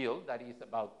 semi-healed, that is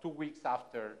about 2 weeks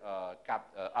after,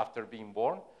 after being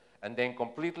born, and then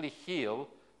completely healed.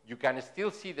 You can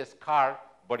still see the scar,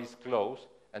 but it's closed.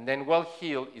 And then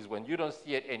well-healed is when you don't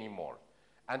see it anymore.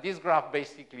 And this graph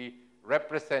basically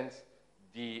represents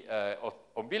the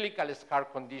umbilical scar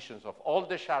conditions of all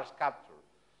the sharks captured.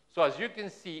 So as you can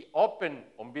see, open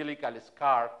umbilical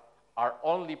scar are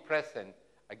only present,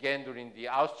 again, during the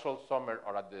austral summer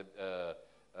or at the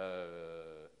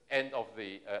end of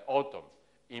the autumn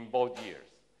in both years.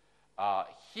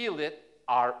 Healed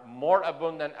are more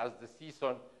abundant as the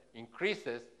season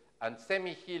increases, and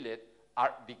semi-healed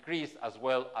are decreased as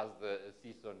well as the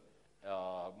season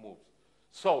moves.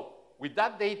 So with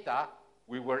that data,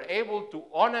 we were able to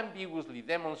unambiguously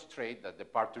demonstrate that the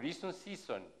parturition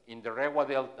season in the Rewa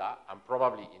Delta, and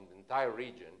probably in the entire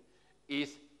region,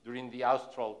 is during the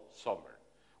austral summer,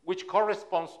 which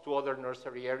corresponds to other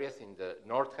nursery areas in the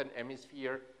northern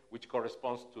hemisphere, which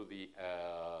corresponds to the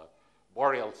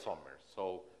boreal summer.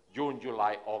 So June,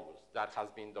 July, August, that has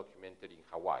been documented in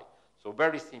Hawaii. So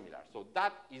very similar. So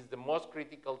that is the most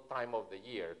critical time of the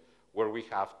year where we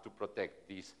have to protect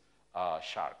these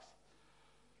sharks.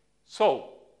 So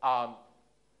our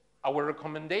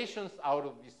recommendations out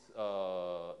of this,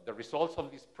 the results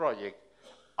of this project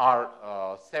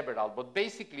are several, but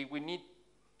basically we need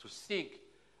to seek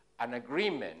an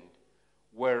agreement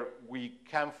where we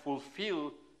can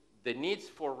fulfill the needs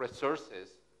for resources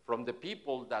from the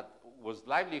people that whose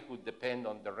livelihood depend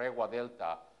on the Rewa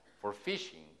Delta for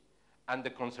fishing, and the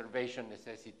conservation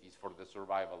necessities for the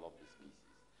survival of the species.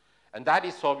 And that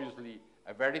is obviously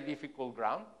a very difficult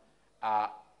ground.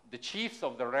 The chiefs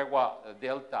of the Rewa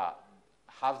Delta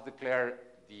have declared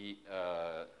the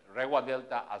Rewa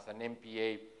Delta as an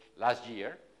MPA last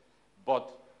year, but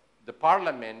the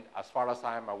parliament, as far as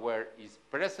I am aware, is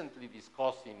presently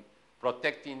discussing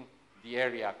protecting the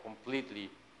area completely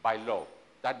by law.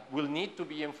 That will need to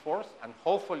be enforced, and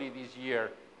hopefully this year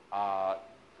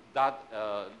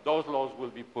those laws will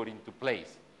be put into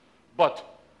place. But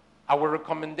our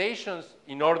recommendations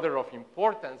in order of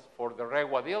importance for the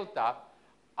Rewa Delta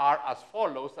are as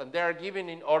follows, and they are given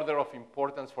in order of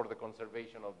importance for the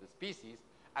conservation of the species,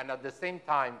 and at the same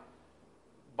time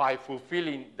by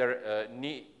fulfilling the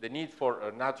need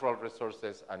for natural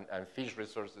resources and fish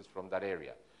resources from that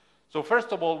area. So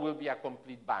first of all will be a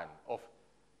complete ban of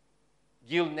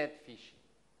gill net fishing.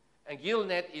 And gill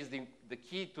net is the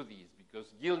key to this, because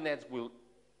gill nets will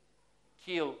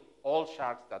kill all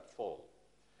sharks that fall.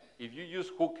 If you use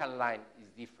hook and line,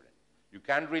 it's different. You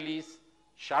can release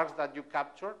sharks that you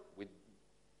capture with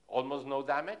almost no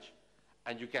damage,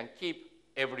 and you can keep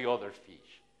every other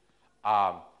fish.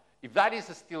 If that is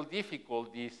still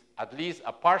difficult, is at least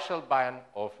a partial ban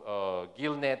of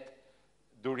gill net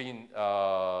during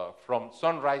from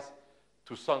sunrise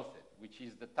to sunset, which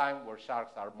is the time where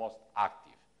sharks are most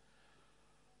active.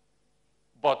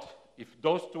 But if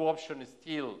those two options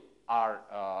still are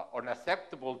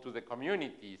unacceptable to the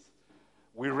communities,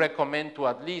 we recommend to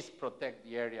at least protect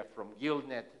the area from gill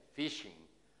net fishing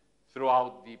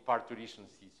throughout the parturition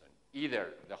season, either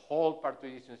the whole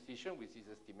parturition season, which is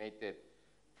estimated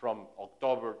from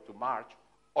October to March,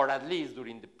 or at least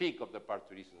during the peak of the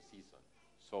parturition season,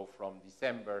 so from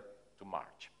December to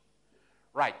March.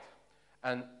 Right,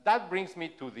 and that brings me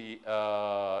to the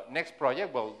next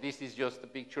project. Well, this is just a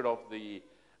picture of the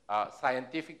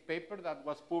scientific paper that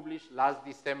was published last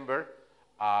December,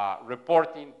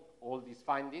 reporting all these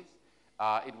findings.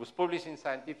 It was published in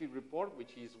Scientific Report,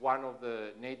 which is one of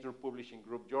the Nature Publishing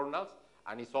Group journals,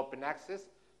 and it's open access,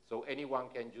 so anyone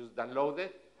can just download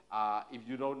it. If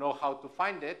you don't know how to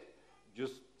find it,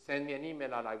 just send me an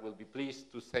email and I will be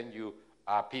pleased to send you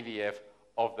a PDF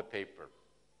of the paper.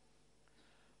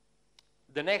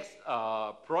 The next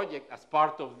project as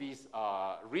part of this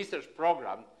research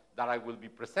program that I will be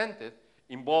presented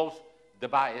involves the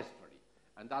Ba Estuary,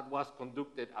 and that was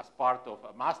conducted as part of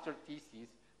a master thesis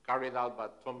carried out by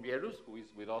Tom Bierus, who is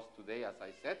with us today, as I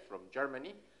said, from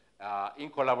Germany, in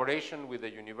collaboration with the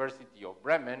University of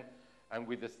Bremen and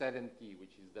with the ZNT,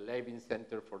 which is the Levin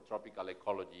Center for Tropical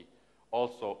Ecology,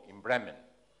 also in Bremen.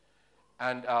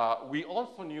 And we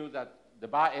also knew that the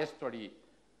Ba Estuary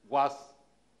was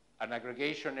an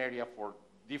aggregation area for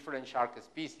different shark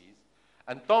species,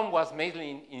 and Tom was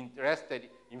mainly interested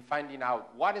in finding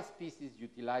out what species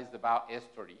utilize the Ba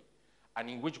Estuary and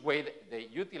in which way they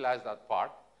utilize that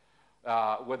part,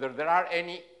 whether there are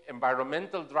any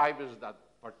environmental drivers that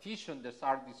partition the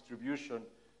shark distribution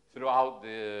throughout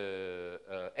the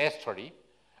estuary,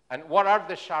 and what are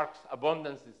the sharks'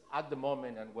 abundances at the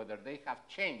moment and whether they have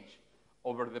changed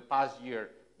over the past year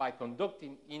by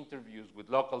conducting interviews with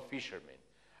local fishermen,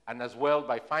 and as well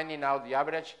by finding out the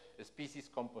average species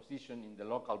composition in the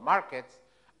local markets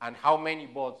and how many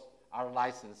boats are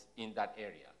licensed in that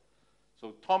area.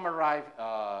 So Tom arrived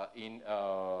in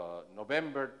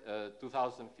November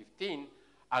 2015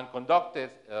 and conducted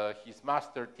his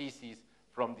master thesis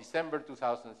from December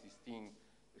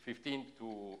 2015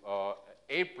 to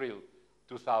April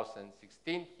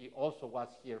 2016. He also was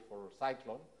here for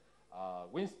Cyclone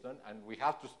Winston, and we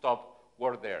have to stop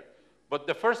work there. But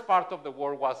the first part of the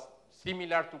work was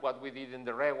similar to what we did in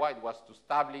the Rewa. It was to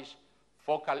establish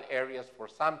focal areas for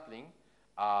sampling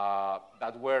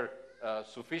that were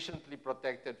sufficiently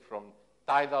protected from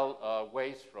tidal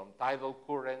waves, from tidal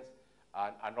currents,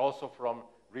 and also from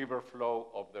river flow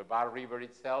of the Ba River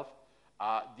itself.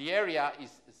 The area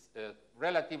is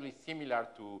relatively similar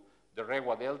to the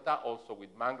Rewa Delta, also with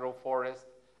mangrove forest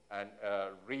and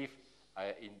reef,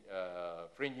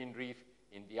 fringing reef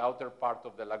in the outer part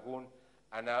of the lagoon,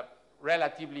 and a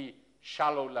relatively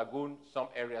shallow lagoon. Some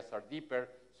areas are deeper,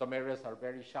 some areas are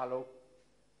very shallow,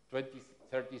 20,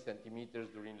 30 centimeters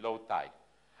during low tide.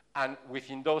 And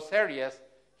within those areas,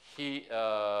 he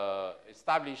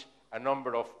established a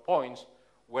number of points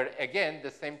where, again,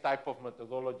 the same type of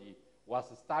methodology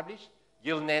was established.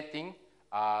 Gill netting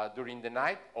during the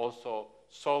night, also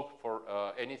soak for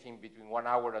anything between 1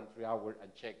 hour and 3 hours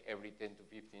and check every 10 to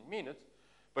 15 minutes.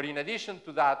 But in addition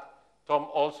to that, Tom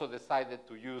also decided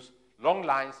to use long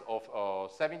lines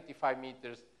of 75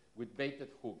 meters with baited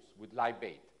hooks, with live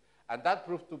bait. And that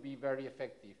proved to be very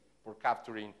effective for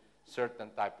capturing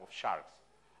certain type of sharks.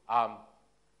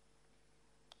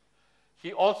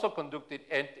 He also conducted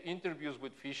interviews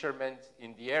with fishermen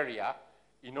in the area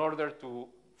in order to,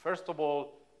 first of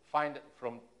all, find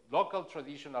from local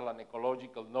traditional and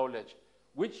ecological knowledge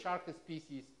which shark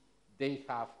species they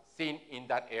have seen in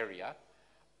that area,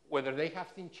 whether they have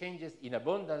seen changes in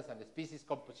abundance and species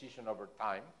composition over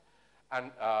time,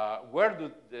 and where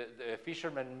do the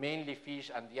fishermen mainly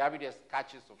fish and the average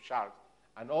catches of sharks,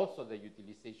 and also the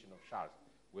utilization of sharks,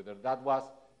 whether that was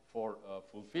for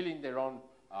fulfilling their own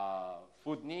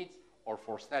food needs or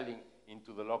for selling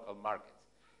into the local markets.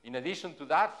 In addition to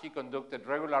that, he conducted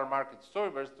regular market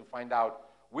surveys to find out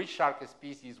which shark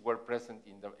species were present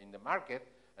in the market,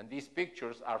 and these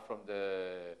pictures are from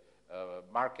the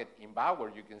market in Ba, where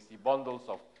you can see bundles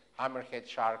of hammerhead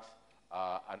sharks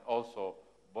and also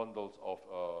bundles of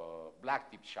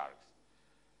black-tip sharks.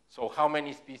 So how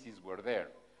many species were there?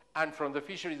 And from the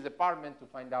fisheries department to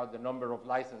find out the number of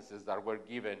licenses that were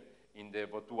given in the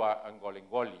Botua and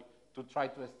Golengoli to try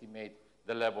to estimate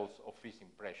the levels of fishing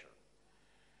pressure.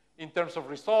 In terms of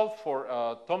results for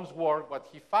Tom's work, what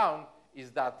he found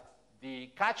is that the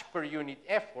catch per unit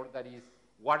effort, that is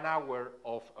 1 hour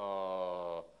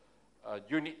of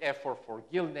unit effort for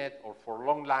gill net or for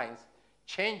long lines,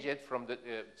 changed from the,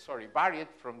 varied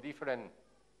from different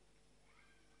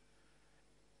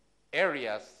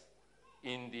areas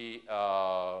in the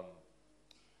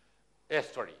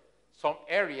estuary. Some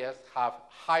areas have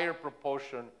higher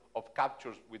proportion of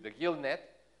captures with the gill net,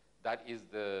 that is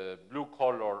the blue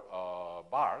color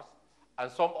bars,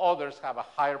 and some others have a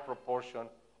higher proportion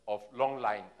of long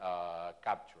line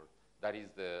capture. That is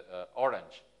the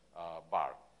orange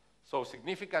bar. So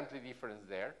significantly difference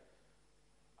there.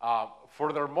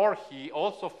 Furthermore, he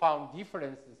also found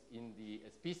differences in the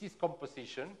species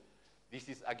composition. This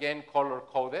is, again,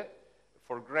 color-coded.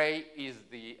 For gray is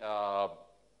the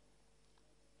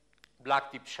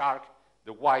black-tip shark,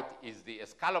 the white is the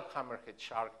scallop hammerhead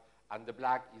shark, and the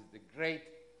black is the great,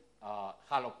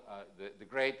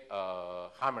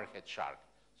 hammerhead shark.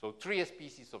 So 3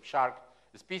 species of shark,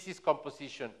 the species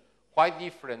composition quite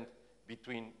different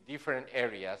between different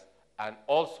areas, and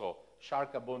also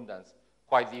shark abundance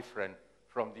quite different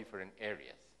from different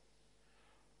areas.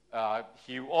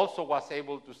 He also was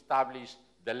able to establish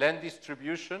the length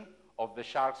distribution of the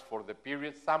sharks for the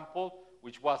period sample,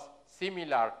 which was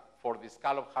similar for the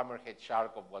scallop hammerhead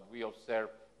shark of what we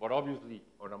observed, but obviously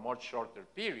on a much shorter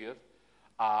period.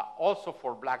 Also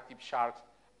for black-tip sharks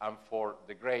and for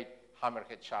the great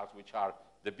hammerhead sharks, which are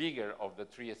the bigger of the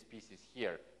 3 species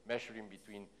here, measuring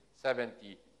between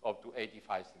 70 up to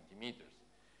 85 centimeters.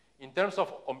 In terms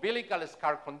of umbilical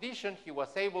scar condition, he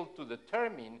was able to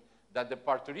determine that the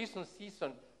parturition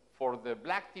season for the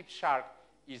black-tip shark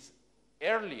is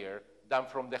earlier than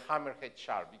from the hammerhead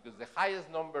shark, because the highest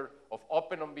number of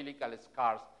open umbilical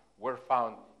scars were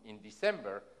found in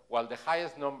December, while the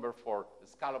highest number for the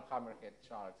scallop hammerhead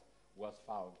sharks was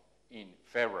found in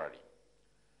February.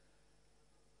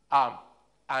 As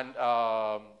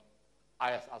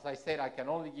I said, I can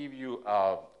only give you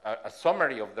a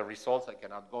summary of the results. I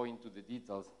cannot go into the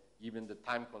details given the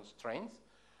time constraints.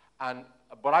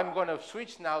 But I'm going to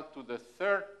switch now to the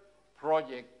third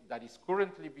project that is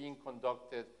currently being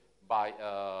conducted by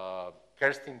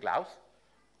Kerstin Glaus.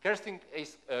 Kerstin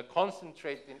is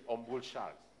concentrating on bull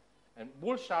sharks. And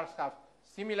bull sharks have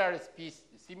similar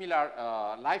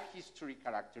life history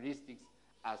characteristics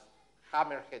as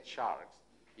hammerhead sharks,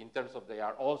 in terms of they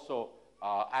are also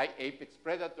apex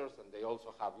predators, and they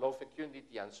also have low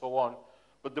fecundity and so on.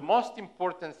 But the most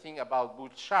important thing about bull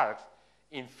sharks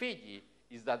in Fiji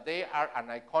is that they are an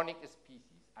iconic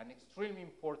species and extremely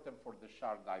important for the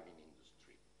shark diving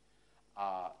industry.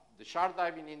 The shark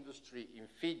diving industry in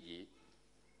Fiji,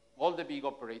 all the big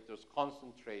operators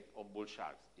concentrate on bull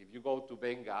sharks. If you go to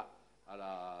Benga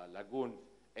Lagoon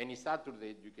any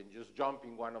Saturday, you can just jump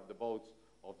in one of the boats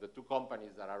of the 2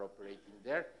 companies that are operating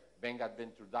there, Benga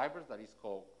Adventure Divers, that is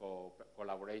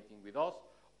collaborating with us,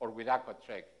 or with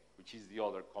Aquatrek, which is the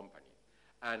other company.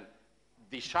 And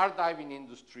the shark diving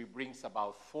industry brings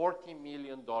about $40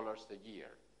 million a year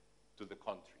to the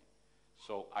country.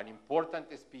 So an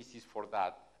important species for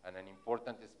that, and an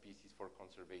important species for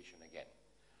conservation again.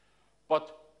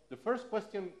 But the first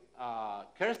question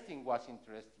Kerstin was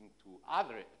interested to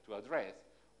address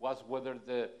was whether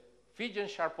the Fijian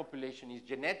shark population is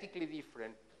genetically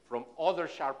different from other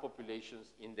shark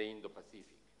populations in the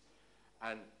Indo-Pacific.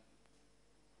 And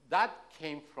that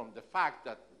came from the fact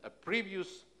that a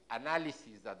previous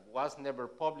analysis that was never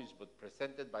published but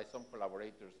presented by some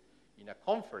collaborators in a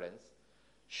conference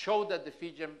showed that the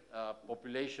Fijian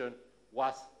population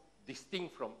was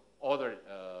distinct from other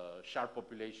shark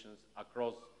populations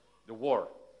across the world,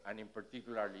 and in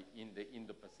particularly in the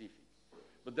Indo-Pacific.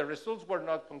 But the results were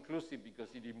not conclusive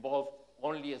because it involved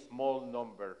only a small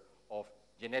number of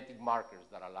genetic markers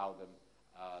that allow them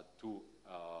to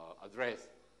address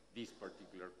this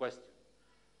particular question.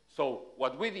 So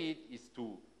what we did is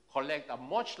to collect a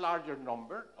much larger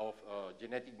number of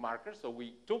genetic markers. So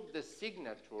we took the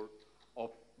signature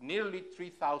of nearly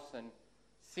 3,000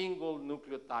 single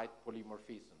nucleotide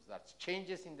polymorphisms. That's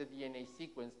changes in the DNA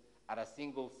sequence at a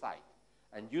single site.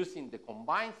 And using the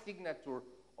combined signature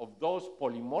of those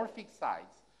polymorphic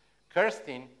sites,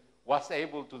 Kerstin was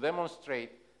able to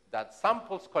demonstrate that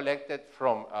samples collected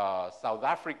from South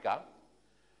Africa,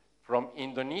 from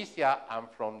Indonesia, and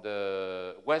from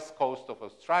the west coast of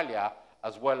Australia,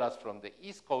 as well as from the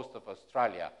east coast of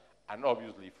Australia, and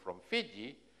obviously from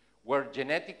Fiji, were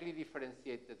genetically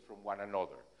differentiated from one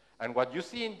another. And what you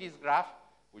see in this graph,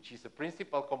 which is a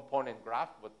principal component graph,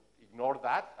 but ignore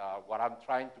that. What I'm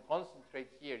trying to concentrate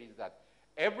here is that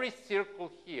every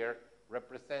circle here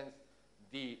represents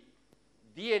the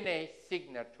DNA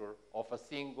signature of a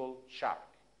single shark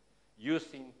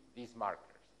using these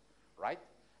markers, right?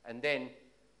 And then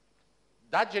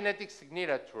that genetic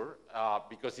signature,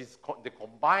 because it's the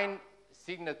combined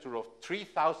signature of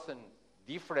 3,000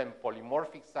 different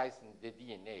polymorphic sites in the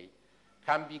DNA,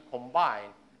 can be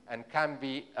combined and can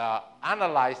be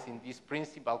analyzed in this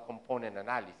principal component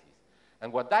analysis.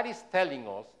 And what that is telling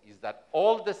us is that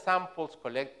all the samples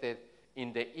collected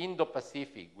in the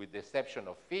Indo-Pacific, with the exception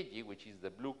of Fiji, which is the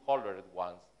blue-colored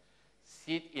ones,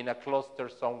 sit in a cluster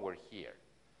somewhere here.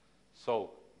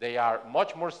 So they are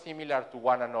much more similar to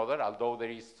one another, although there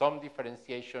is some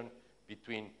differentiation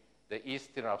between the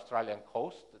eastern Australian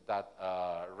coast, that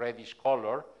reddish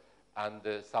color, and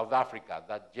South Africa,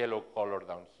 that yellow color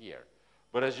down here.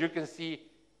 But as you can see,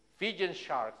 Fijian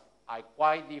sharks are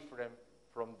quite different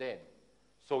from them.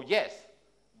 So yes,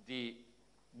 the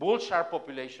bull shark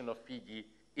population of Fiji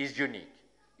is unique.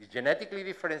 It's genetically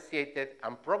differentiated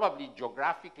and probably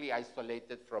geographically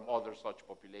isolated from other such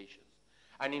populations.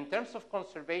 And in terms of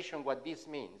conservation, what this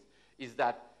means is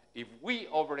that if we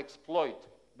overexploit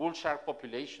bull shark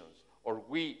populations or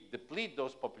we deplete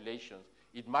those populations,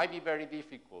 it might be very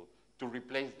difficult to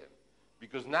replace them,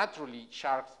 because naturally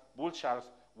sharks, bull sharks,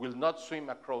 will not swim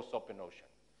across open ocean.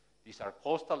 These are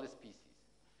coastal species.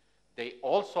 They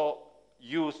also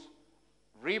use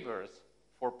rivers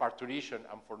for parturition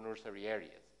and for nursery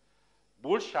areas.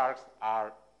 Bull sharks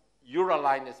are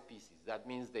uraline species. That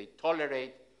means they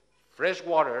tolerate fresh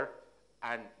water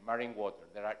and marine water.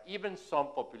 There are even some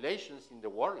populations in the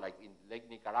world, like in Lake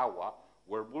Nicaragua,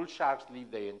 where bull sharks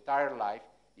live their entire life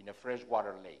in a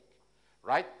freshwater lake,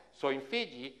 right? So in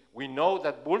Fiji, we know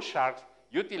that bull sharks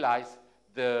utilize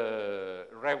the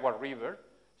Rewa River.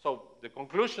 So the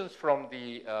conclusions from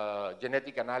the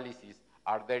genetic analysis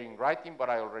are there in writing, but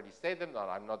I already said them, and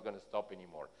I'm not going to stop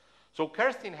anymore. So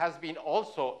Kerstin has been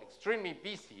also extremely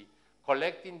busy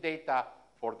collecting data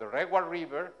for the Rewa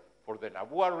River, for the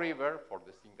Nabua River, for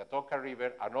the Singatoka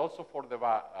River, and also for the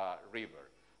Ba River,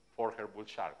 for her bull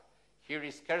shark. Here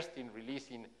is Kerstin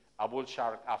releasing a bull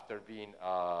shark after being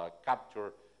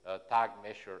captured, tagged,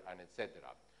 measured, and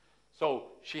etc.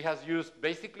 So she has used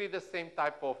basically the same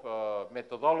type of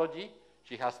methodology.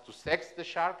 She has to sex the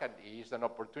shark, and it is an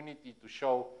opportunity to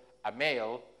show a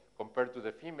male compared to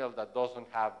the female that doesn't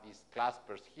have these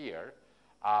claspers here,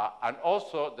 and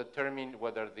also determine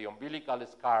whether the umbilical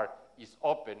scar is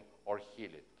open or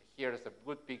healed. Here is a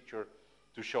good picture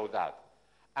to show that.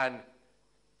 And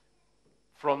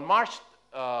from March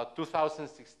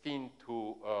 2016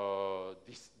 to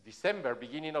December,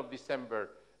 beginning of December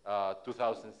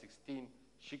 2016,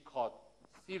 she caught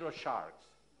 0 sharks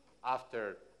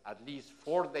after at least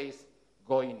 4 days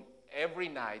going every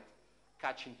night,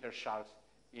 catching her sharks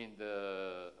in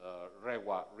the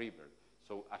Rewa River.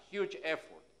 So a huge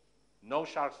effort, no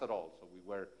sharks at all. So we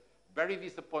were very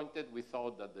disappointed. We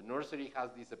thought that the nursery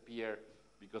has disappeared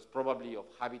because probably of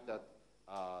habitat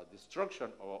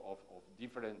destruction of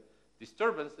different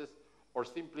disturbances, or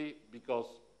simply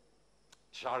because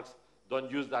sharks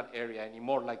don't use that area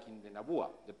anymore, like in the Nabua.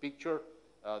 The picture,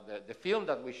 the film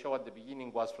that we showed at the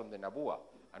beginning was from the Nabua,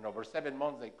 and over 7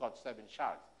 months they caught 7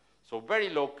 sharks. So very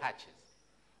low catches.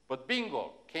 But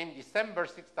bingo, came December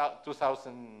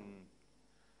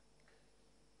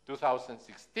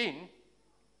 2016,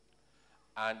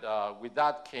 and with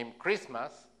that came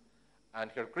Christmas, and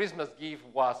her Christmas gift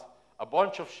was a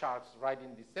bunch of sharks right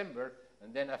in December,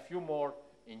 and then a few more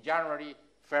in January,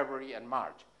 February, and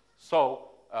March. So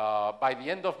by the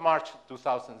end of March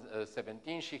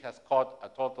 2017, she has caught a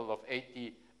total of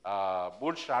 80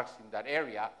 bull sharks in that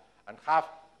area, and have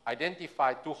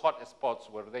identified 2 hot spots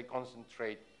where they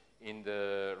concentrate in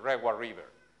the Rewa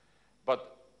River.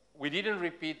 But we didn't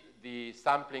repeat the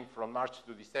sampling from March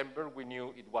to December. We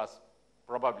knew it was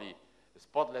probably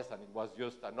spotless, and it was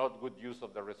just a not good use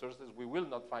of the resources. We will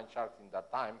not find sharks in that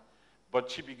time.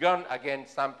 But she began again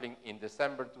sampling in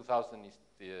December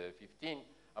 2015,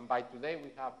 and by today we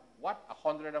have, what,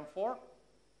 104?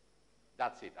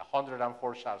 That's it,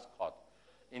 104 sharks caught.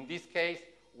 In this case,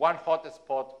 1 hot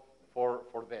spot for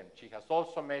them. She has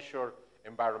also measured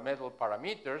environmental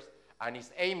parameters and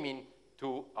is aiming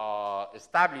to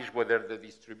establish whether the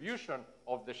distribution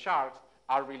of the sharks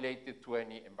are related to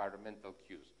any environmental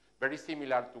cues. Very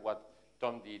similar to what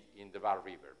Tom did in the Ba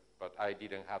River, but I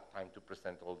didn't have time to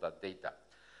present all that data.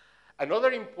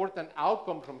 Another important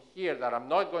outcome from here that I'm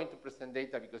not going to present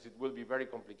data because it will be very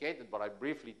complicated, but I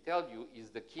briefly tell you, is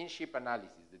the kinship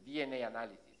analysis, the DNA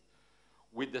analysis.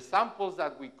 With the samples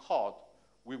that we caught,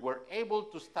 we were able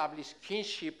to establish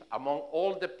kinship among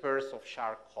all the pairs of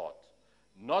shark caught.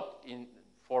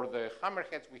 For the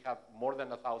hammerheads, we have more than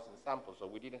 1,000 samples, so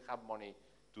we didn't have money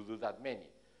to do that many.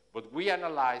 But we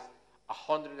analyzed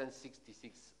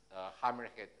 166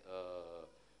 hammerhead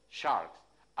sharks,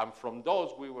 and from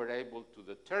those we were able to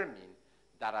determine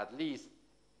that at least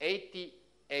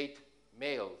 88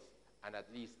 males and at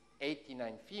least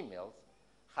 89 females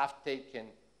have taken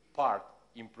part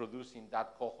in producing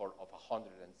that cohort of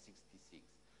 166.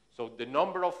 So the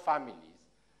number of families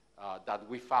that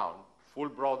we found, full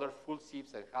brother, full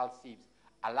sieves, and half sieves,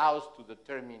 allows to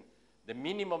determine the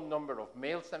minimum number of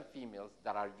males and females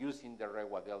that are used in the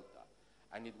Rewa Delta.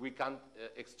 And if we can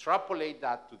extrapolate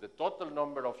that to the total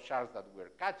number of sharks that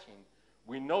we're catching,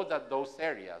 we know that those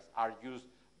areas are used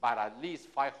by at least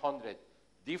 500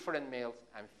 different males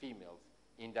and females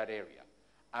in that area.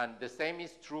 And the same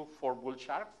is true for bull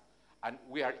sharks. And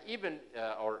we are even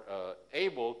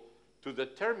able to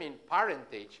determine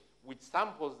parentage with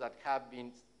samples that have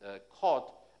been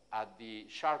caught at the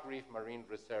Shark Reef Marine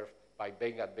Reserve by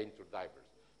Bay Adventure divers.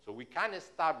 So we can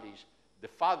establish the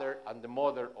father and the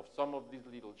mother of some of these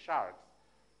little sharks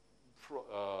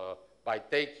by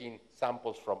taking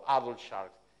samples from adult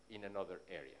sharks in another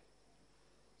area.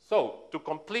 So to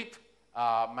complete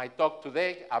my talk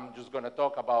today, I'm just going to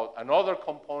talk about another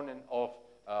component of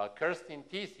Kirstein's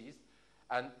thesis,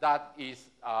 and that is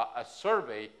a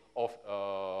survey of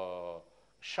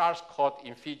sharks caught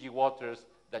in Fiji waters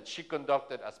that she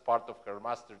conducted as part of her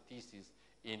master thesis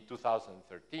in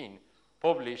 2013,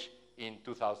 published in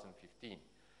 2015.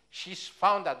 She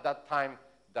found at that time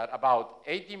that about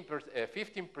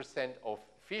 15% of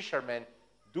fishermen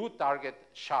do target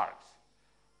sharks,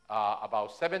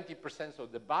 about 70%, so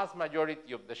the vast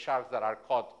majority of the sharks that are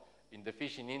caught in the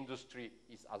fishing industry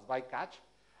is as bycatch,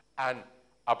 and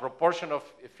a proportion of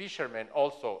fishermen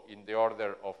also in the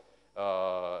order of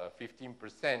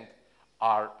 15%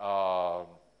 are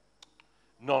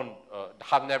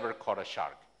have never caught a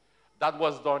shark. That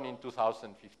was done in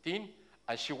 2015,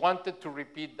 and she wanted to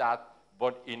repeat that,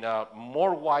 but in a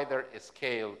more wider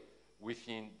scale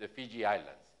within the Fiji Islands.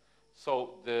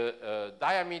 So the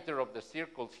diameter of the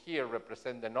circles here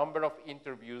represent the number of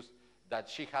interviews that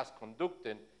she has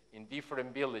conducted in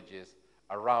different villages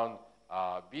around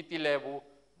Vitilevu,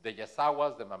 the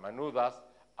Yasawas, the Mamanudas,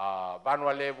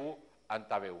 Vanualevu, and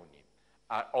Taveuni,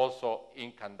 also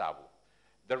in Kandavu.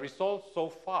 The results so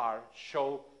far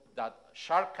show that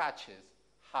shark catches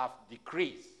have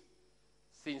decreased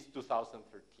since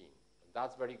 2013.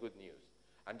 That's very good news.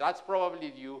 And that's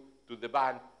probably due to the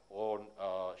ban on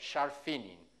shark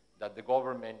finning that the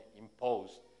government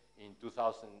imposed in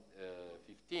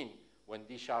 2015 when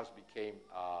these sharks became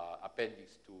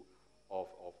Appendix 2 of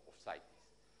CITES.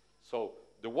 So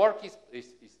the work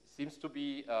seems to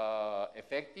be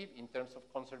effective in terms of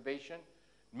conservation.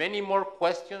 Many more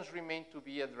questions remain to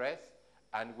be addressed,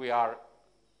 and we are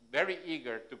very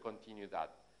eager to continue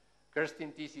that.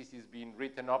 Kirstein's thesis is being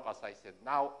written up, as I said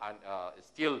now, and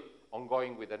still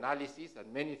ongoing with analysis,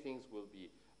 and many things will be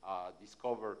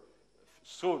discovered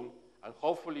soon, and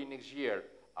hopefully next year,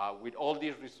 with all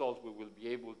these results, we will be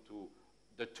able to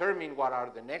determine what are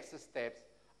the next steps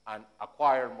and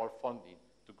acquire more funding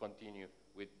to continue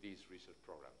with this research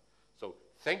program. So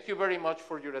thank you very much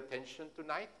for your attention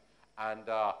tonight, and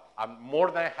I'm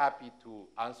more than happy to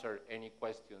answer any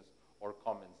questions or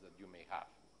comments that you may have.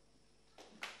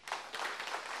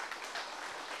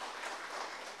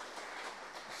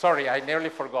 Sorry, I nearly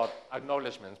forgot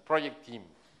acknowledgements. Project team,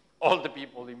 all the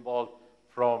people involved,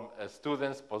 from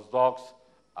students, postdocs,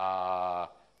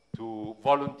 to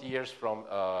volunteers from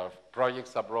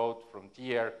projects abroad, from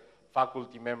TIER,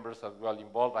 faculty members as well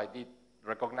involved. I did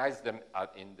recognize them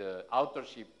in the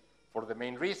authorship for the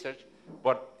main research,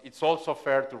 but it's also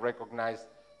fair to recognize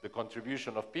the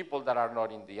contribution of people that are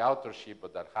not in the authorship,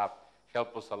 but that have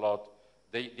helped us a lot.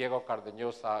 Diego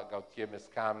Cardeñosa, Gautier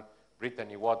Mescam,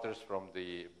 Brittany Waters from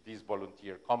these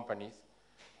volunteer companies,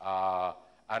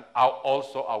 and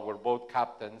also our boat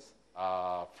captains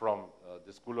from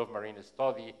the School of Marine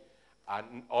Study,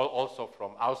 and also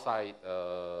from outside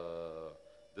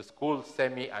the school,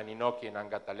 Semi, Aninoki, and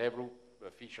Angatalebru,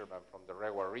 fishermen from the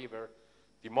Rewa River,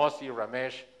 Timosi,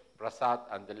 Ramesh, Prasad,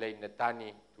 and the late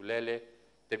Netani, Tulele,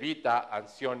 Tevita, and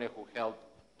Sione, who helped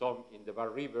Tom in the Ba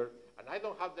River. And I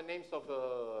don't have the names of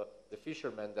the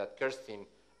fishermen that Kirstein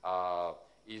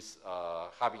is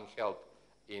having help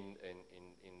in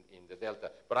the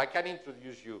Delta. But I can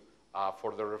introduce you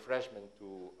for the refreshment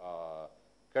to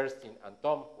Kirstein and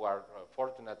Tom, who are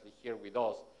fortunately here with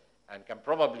us and can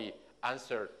probably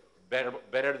answer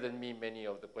better than me many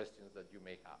of the questions that you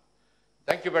may have.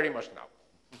 Thank you very much now.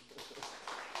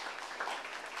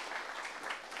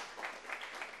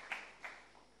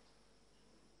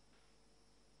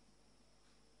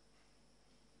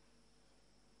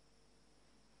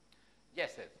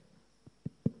 Yes, Ed.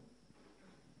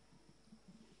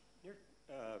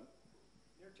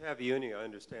 Near Taveuni, I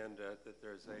understand that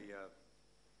there's a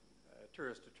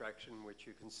tourist attraction which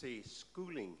you can see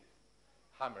schooling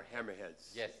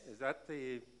hammerheads. Yes. Is that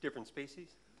the different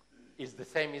species? It's the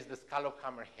same as the scallop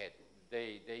hammerhead.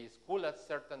 They school at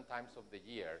certain times of the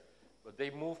year, but they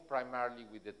move primarily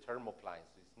with the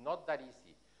thermoclines. It's not that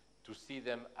easy to see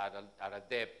them at a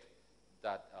depth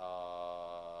that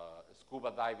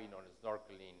scuba diving or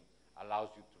snorkeling allows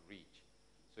you to reach.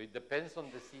 So it depends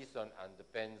on the season and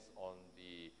depends on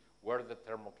where the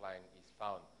thermocline is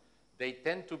found. They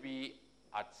tend to be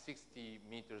at 60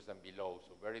 meters and below,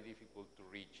 so very difficult to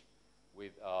reach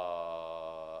with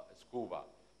scuba.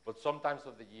 But sometimes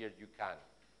of the year you can.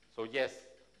 So yes,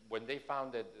 when they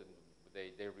found it,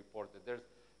 they reported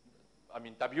I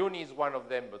mean, Tabiuni is one of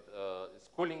them, but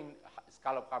schooling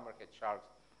scallop hammerhead sharks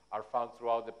are found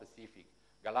throughout the Pacific.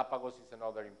 Galapagos is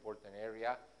another important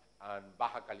area, and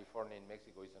Baja California in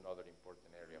Mexico is another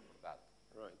important area for that.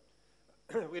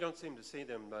 Right. We don't seem to see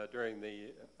them during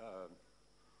the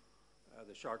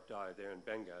shark dive there in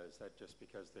Benga. Is that just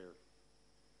because they're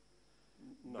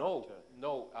not?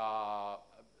 No.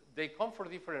 They come for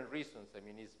different reasons. I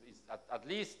mean, at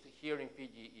least here in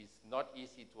Fiji, it's not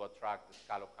easy to attract the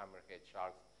scallop hammerhead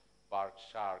sharks, bark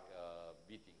shark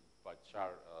beating, but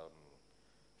shark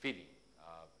feeding.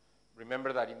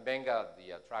 Remember that in Benga,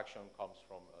 the attraction comes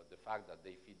from the fact that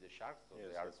they feed the sharks, so yes,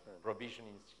 they are right.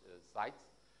 provisioning sites.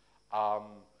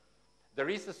 There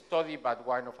is a study by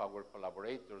one of our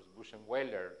collaborators, Bush and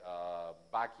Weller,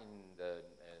 back in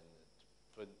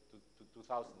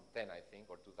 2010, I think,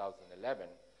 or 2011,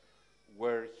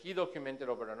 where he documented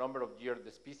over a number of years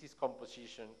the species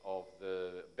composition of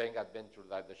the Benga Adventure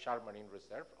Dive, the Shark Marine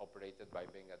Reserve, operated by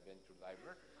Benga Adventure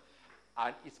Diver.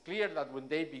 And it's clear that when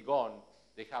they began,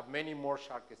 they have many more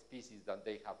shark species than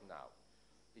they have now.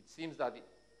 It seems that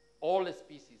all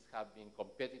species have been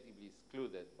competitively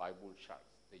excluded by bull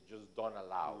sharks. They just don't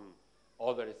allow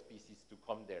other species to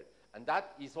come there. And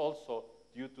that is also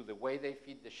due to the way they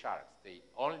feed the sharks. They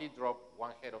only drop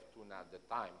one head of tuna at the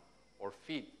time, or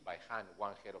feed by hand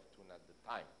one head of tuna at the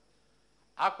time.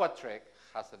 Aquatrek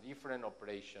has a different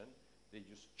operation. They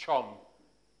just chomp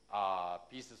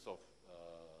pieces of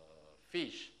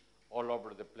fish all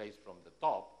over the place from the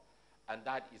top, and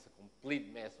that is a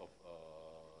complete mess of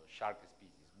shark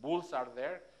species. Bulls are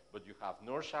there, but you have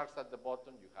nurse sharks at the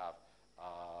bottom, you have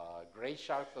gray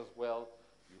sharks as well,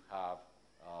 you have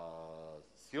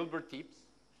silver tips,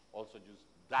 also just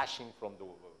dashing from the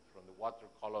water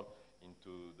column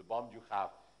into the bomb. You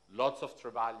have lots of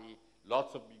trevally,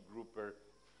 lots of big grouper.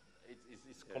 It's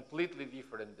yes. Completely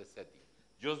different, the setting,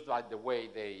 just like the way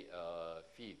they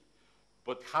feed.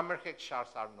 But hammerhead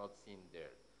sharks are not seen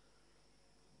there.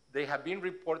 They have been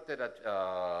reported at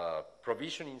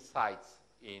provisioning sites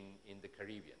in the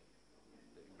Caribbean,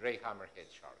 the gray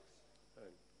hammerhead sharks.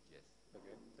 Right. Yes.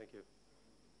 Okay, thank you.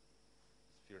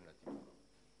 Sphere native.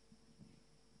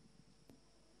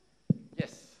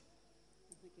 Yes.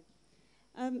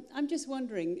 I'm just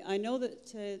wondering, I know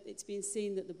that it's been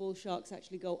seen that the bull sharks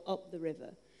actually go up the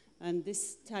river, and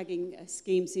this tagging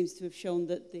scheme seems to have shown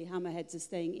that the hammerheads are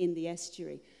staying in the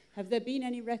estuary. Have there been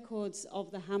any records of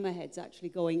the hammerheads actually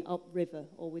going upriver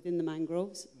or within the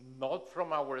mangroves? Not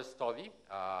from our study.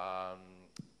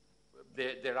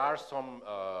 There are some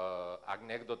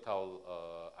anecdotal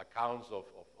accounts of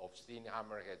seeing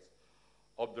hammerheads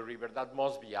up the river. That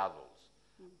must be adults.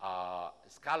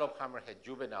 Scallop hammerhead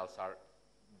juveniles are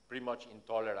pretty much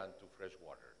intolerant to fresh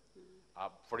water.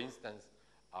 For instance,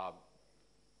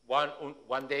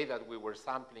 one day that we were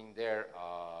sampling there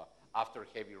after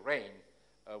heavy rain,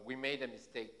 we made a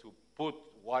mistake to put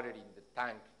water in the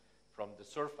tank from the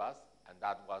surface, and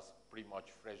that was pretty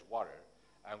much fresh water.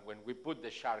 And when we put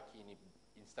the shark in, it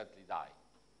instantly died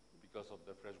because of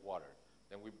the fresh water.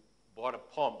 Then we bought a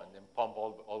pump and then pump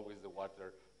always the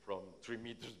water from 3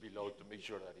 meters below to make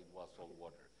sure that it was salt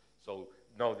water. So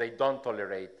no, they don't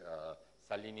tolerate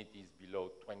salinities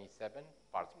below 27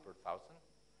 parts per thousand.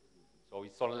 So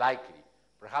it's unlikely.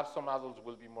 Perhaps some adults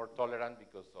will be more tolerant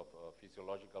because of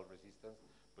physiological resistance,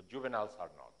 but juveniles are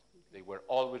not. They were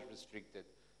always restricted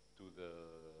to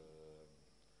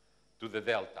the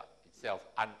delta itself.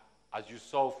 And as you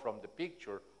saw from the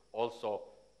picture, also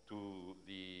to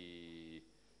the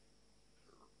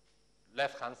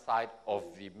left-hand side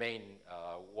of the main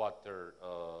water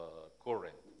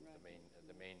current,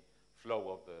 the main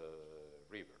flow of the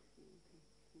river.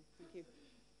 Thank you.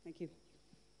 Thank you.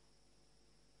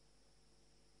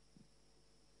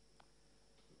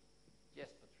 Yes,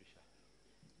 Patricia.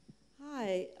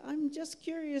 Hi, I'm just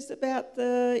curious about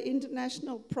the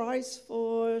international price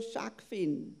for shark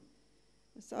fin.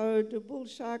 So do bull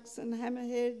sharks and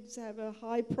hammerheads have a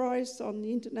high price on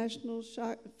the international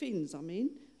shark fins, on the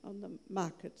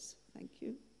markets? Thank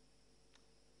you.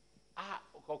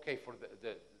 Okay, for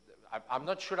I'm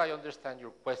not sure I understand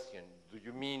your question. Do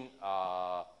you mean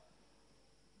how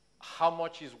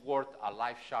much is worth a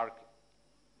live shark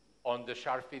on the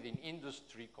shark feeding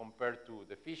industry compared to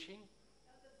the fishing?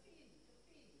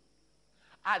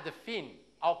 The fin.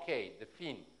 Okay, the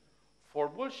fin. For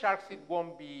bull sharks, it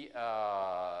won't be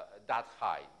that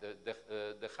high.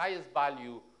 The highest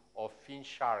value of fin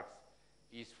sharks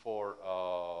is for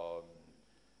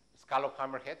scallop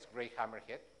hammerheads, gray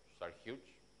hammerhead, which are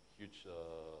huge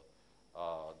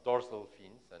dorsal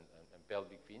fins and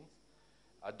pelvic fins.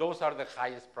 Those are the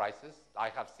highest prices. I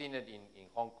have seen it in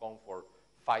Hong Kong for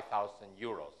 5,000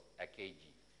 euros a kg.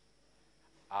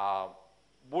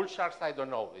 Bull sharks, I don't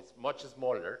know, it's much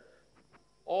smaller.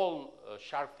 All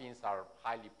shark fins are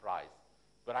highly priced,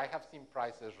 but I have seen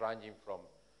prices ranging from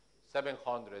 $700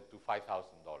 to $5,000.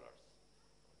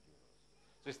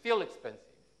 So it's still expensive,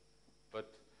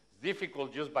 but it's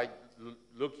difficult just by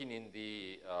looking in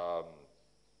the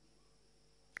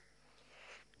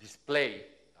display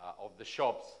of the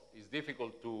shops. It's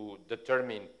difficult to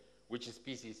determine which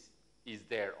species is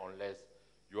there unless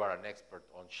you are an expert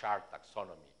on shark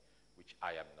taxonomy, which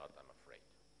I am not, I'm afraid.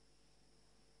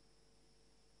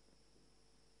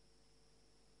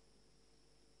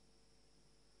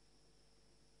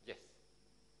 Yes.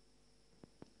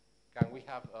 Can we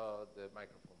have the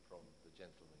microphone from the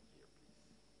gentleman here,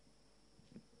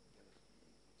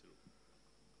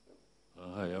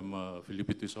 please? Hi, I'm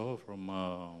Felipe Tisao from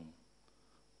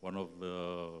one of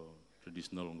the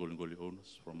traditional Ngolingoli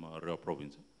owners from Rewa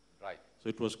province. Right. So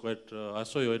it was quite, I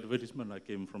saw your advertisement, I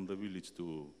came from the village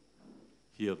to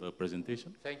hear the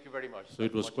presentation. Thank you very much. So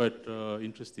it was quite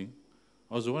interesting.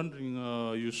 I was wondering,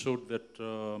 you showed that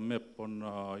map on,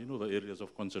 you know, the areas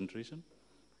of concentration?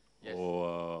 Yes.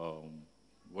 Or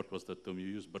what was the term you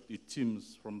used? But it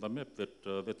seems from the map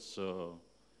that that's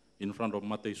in front of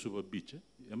Matai Suba Beach.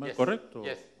 Am I correct? Or?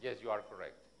 Yes, you are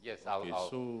correct. Yes, Okay,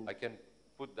 so I can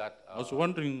put that. I was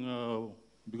wondering,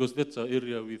 because that's an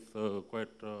area with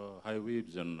quite high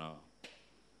waves and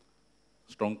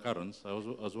strong currents. I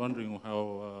was wondering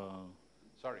how,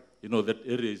 Sorry. you know, that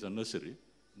area is a nursery.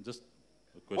 Just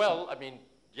a question. Well, I mean,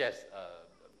 yes,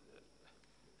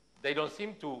 they don't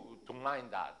seem to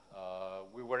mind that.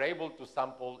 We were able to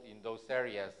sample in those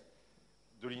areas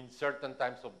during certain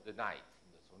times of the night.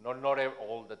 So not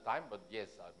all the time, but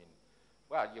yes, I mean,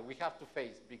 well, yeah, we have to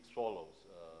face big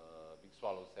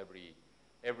swallows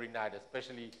every night,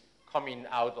 especially coming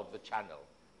out of the channel,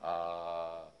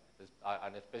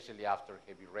 and especially after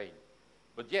heavy rain.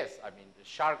 But yes, I mean, the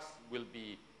sharks will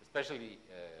be, especially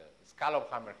scallop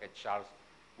hammerhead sharks,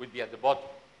 will be at the bottom,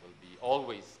 will be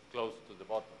always close to the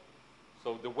bottom.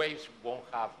 So the waves won't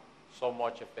have so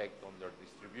much effect on their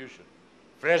distribution.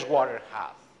 Freshwater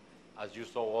has, as you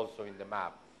saw also in the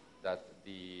map, that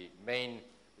the main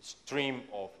stream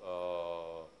of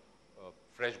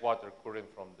freshwater current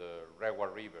from the Rewa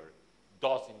River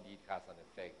does indeed has an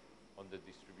effect on the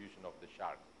distribution of the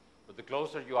sharks. But the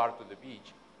closer you are to the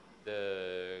beach,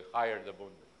 the higher the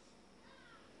abundance.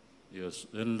 Yes,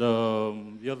 and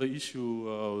the other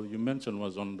issue you mentioned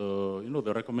was on the, you know,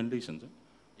 the recommendations.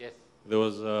 Yes. There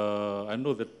was, I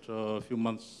know that a few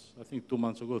months, I think 2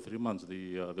 months ago, 3 months,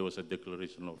 there was a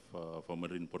declaration of a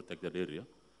marine protected area.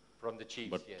 From the chiefs,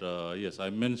 but, yes. Yes, I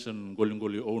mentioned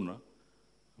Ngolingoli owner,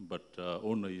 but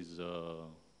owner is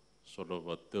sort of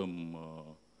a term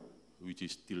which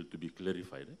is still to be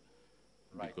clarified.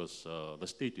 Right. Because the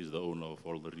state is the owner of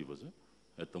all the rivers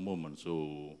at the moment.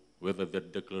 So whether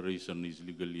that declaration is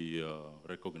legally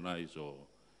recognized or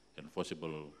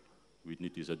enforceable, we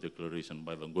need is a declaration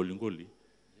by the Ngolingoli.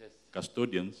 Yes.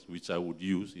 Custodians, which I would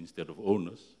use instead of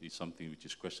owners, is something which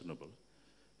is questionable.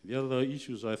 The other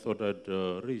issues I thought I'd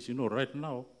raise, you know, right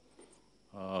now,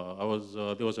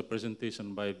 there was a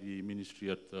presentation by the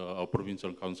ministry at our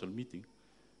provincial council meeting.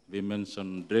 They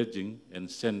mentioned dredging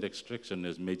and sand extraction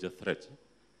as major threats.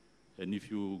 And if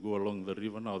you go along the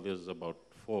river now, there's about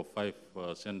 4 or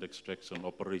 5 sand extraction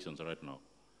operations right now.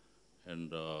 And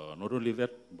not only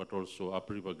that, but also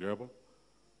upriver gravel.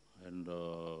 And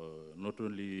not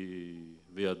only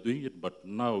they are doing it, but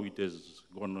now it has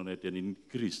gone on at an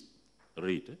increased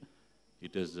rate.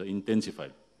 It has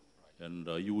intensified. And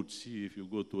you would see if you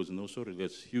go towards nursery,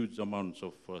 there's huge amounts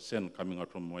of sand coming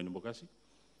out from Wainabogasi.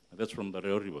 That's from the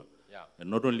Rewa River. Yeah. And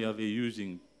not only are they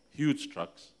using huge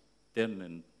trucks, 10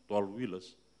 and 12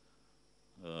 wheelers,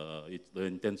 it's the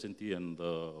intensity and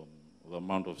the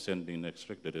amount of sand being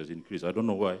extracted has increased. I don't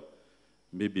know why.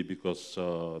 Maybe because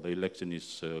the election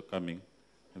is coming,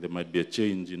 and there might be a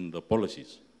change in the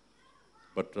policies.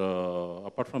 But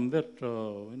apart from that,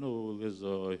 you know, there's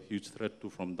a huge threat too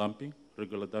from dumping,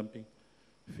 regular dumping,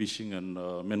 fishing, and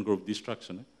mangrove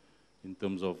destruction in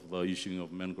terms of the issuing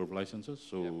of mangrove licenses.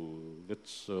 So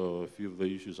that's a few of the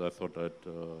issues I thought I'd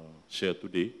share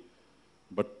today.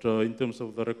 But in terms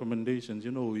of the recommendations,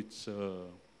 you know,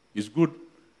 it's good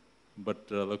But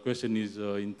the question is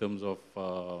in terms of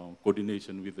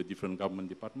coordination with the different government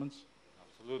departments.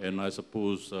 Absolutely. And I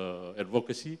suppose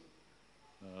advocacy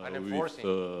and enforcing.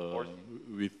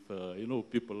 with you know,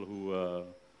 people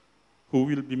who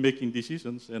will be making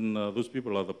decisions, and those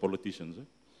people are the politicians.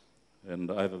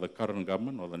 And either the current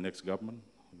government or the next government.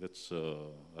 That's,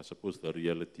 I suppose, the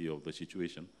reality of the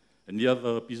situation. And the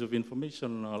other piece of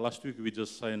information, last week we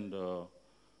just signed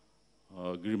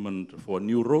agreement for a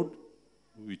new road,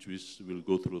 which will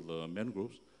go through the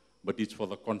mangroves, but it's for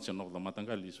the consent of the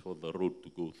Matangalis for the road to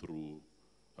go through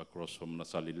across from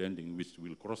Nasali Landing, which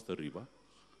will cross the river,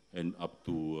 and up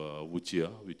to Wuchia,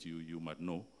 which you might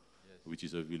know, yes, which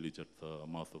is a village at the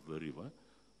mouth of the river.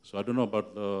 So I don't know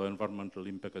about the environmental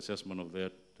impact assessment of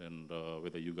that, and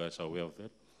whether you guys are aware of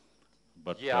that.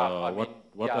 But yeah,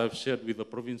 what I've shared with the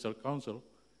provincial council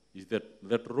is that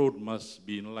that road must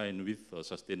be in line with a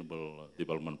sustainable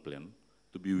development plan,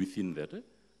 to be within that,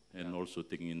 and also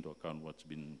taking into account what's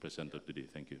been presented today.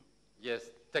 Thank you.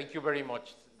 Yes, thank you very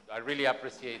much. I really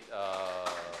appreciate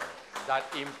that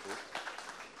input.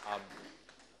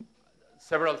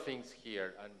 Several things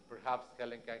here, and perhaps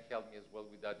Helen can help me as well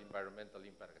with that environmental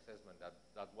impact assessment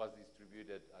that was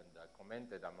distributed and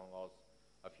commented among us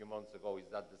a few months ago. Is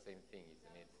that the same thing,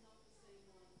 isn't it? It's not the same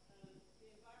one.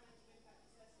 The environmental impact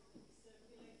assessment that we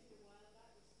circulated a while back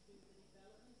was to do with the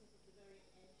development up at the very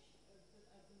edge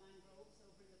of the mangroves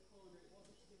over in the corner. It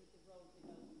wasn't to do with the road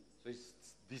development. So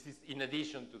this is in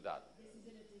addition to that? This is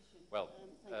in addition. Well,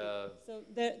 so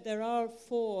there are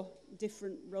 4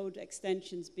 different road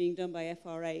extensions being done by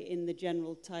FRA in the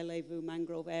general Tailevu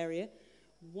mangrove area.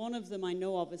 One of them I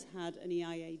know of has had an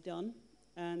EIA done,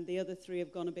 and the other 3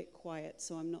 have gone a bit quiet,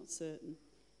 so I'm not certain.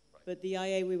 Right. But the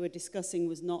EIA we were discussing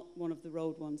was not one of the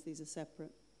road ones. These are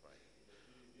separate. Right.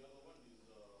 The other one is,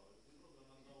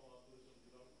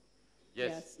 yes.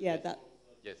 Yes. Yeah. Yes. That.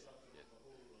 Yes.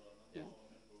 Yes.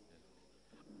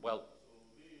 Well.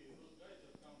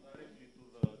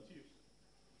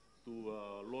 To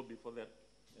lobby for that,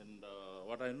 and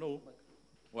what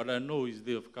I know is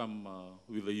they have come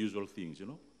with the usual things, you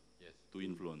know, yes, to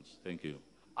influence. Thank you.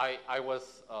 I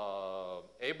was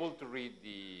able to read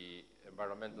the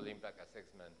environmental impact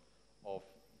assessment of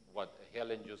what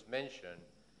Helen just mentioned,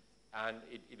 and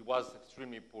it was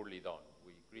extremely poorly done.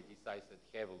 We criticized it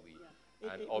heavily,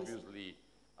 yeah, and obviously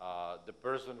the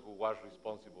person who was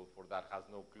responsible for that has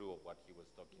no clue of what he was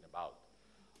talking about.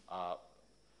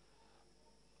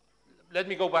 Let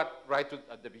me go back right to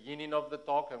at the beginning of the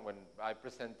talk, and when I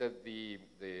presented the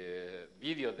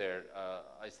video there,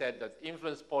 I said that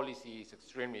influence policy is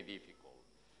extremely difficult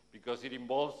because it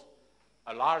involves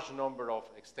a large number of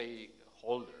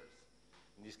stakeholders.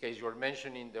 In this case, you're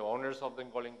mentioning the owners of the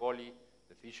Ngolingoli,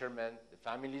 the fishermen, the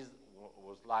families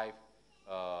whose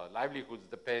livelihoods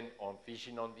depend on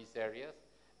fishing on these areas,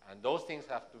 and those things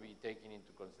have to be taken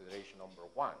into consideration, number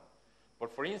one.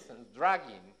 But for instance,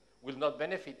 dragging will not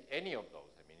benefit any of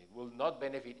those. I mean, it will not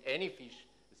benefit any fish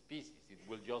species. It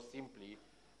will just simply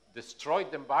destroy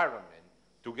the environment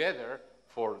together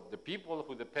for the people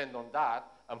who depend on that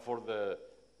and for the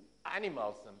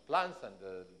animals and plants and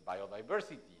the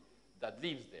biodiversity that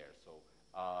lives there.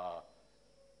 So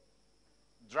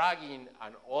dragging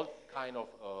and all kind of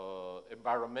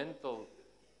environmental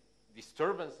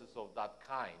disturbances of that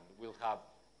kind will have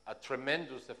a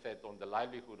tremendous effect on the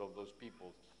livelihood of those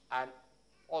peoples and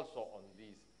also on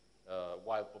these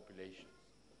wild populations.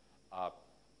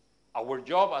 Our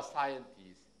job as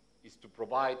scientists is to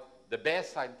provide the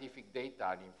best scientific data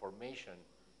and information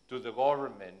to the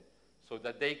government so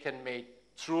that they can make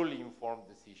truly informed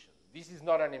decisions. This is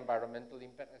not an environmental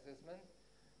impact assessment.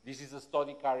 This is a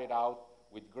study carried out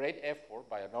with great effort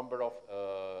by a number of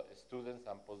students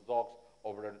and postdocs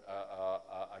over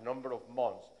a number of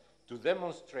months to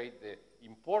demonstrate the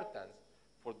importance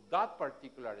for that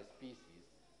particular species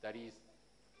that is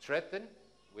threatened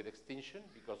with extinction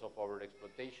because of our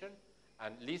exploitation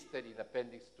and listed in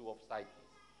Appendix 2 of CITES.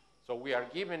 So we are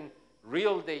given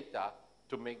real data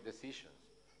to make decisions.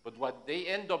 But what they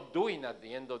end up doing at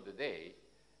the end of the day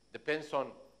depends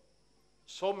on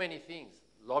so many things,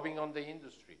 lobbying on the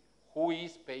industry, who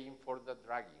is paying for the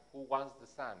dragging, who wants the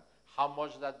sand, how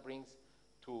much that brings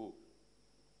to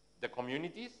the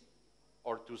communities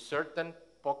or to certain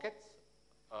pockets.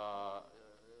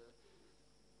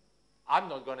 I'm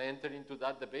not going to enter into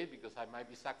that debate because I might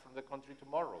be sacked from the country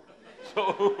tomorrow.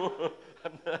 So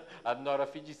I'm not a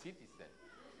Fiji citizen.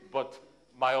 But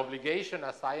my obligation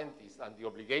as scientist and the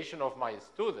obligation of my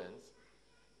students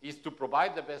is to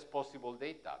provide the best possible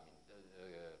data. I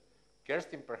mean,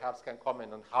 Kerstin perhaps can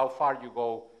comment on how far you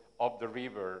go up the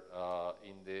river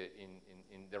in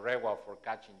the Rewa for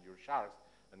catching your sharks.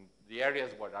 And the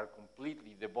areas where are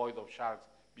completely devoid of sharks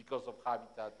because of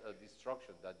habitat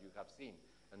destruction that you have seen,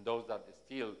 and those that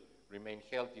still remain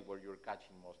healthy where you're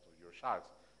catching most of your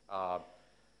sharks.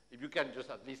 If you can just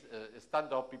at least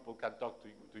stand up, people can talk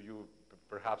to you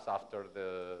perhaps after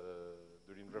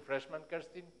during refreshment,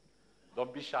 Kerstin.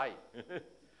 Don't be shy.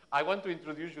 I want to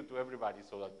introduce you to everybody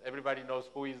so that everybody knows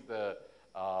who is the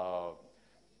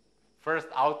first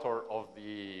author of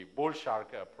the bull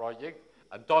shark project,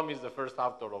 and Tom is the first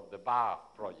author of the Ba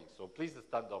project. So please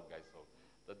stand up, guys, so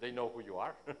that they know who you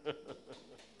are.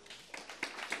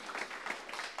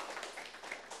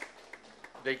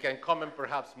 They can comment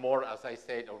perhaps more, as I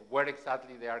said, of where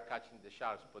exactly they are catching the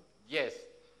sharks. But yes,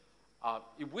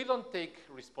 if we don't take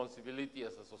responsibility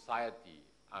as a society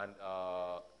and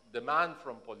demand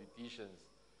from politicians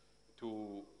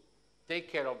to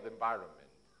take care of the environment,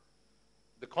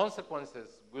 the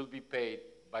consequences will be paid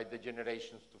by the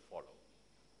generations to follow.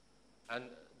 And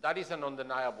that is an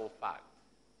undeniable fact.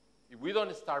 If we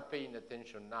don't start paying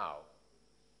attention now,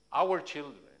 our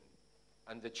children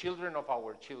and the children of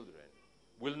our children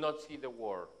will not see the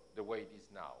world the way it is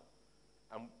now.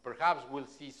 And perhaps we'll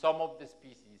see some of the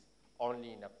species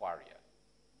only in aquaria.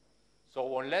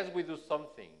 So unless we do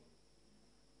something,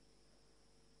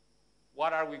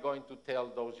 what are we going to tell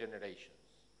those generations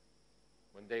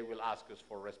when they will ask us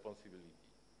for responsibility?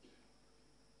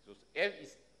 So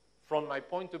from my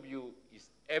point of view, it's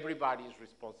everybody's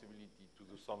responsibility to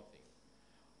do something.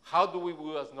 How do we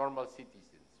do as normal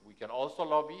citizens? We can also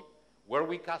lobby where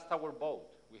we cast our vote.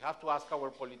 We have to ask our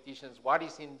politicians what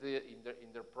is in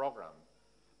their program,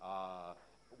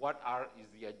 what is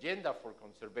the agenda for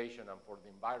conservation and for the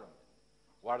environment,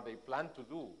 what they plan to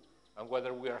do, and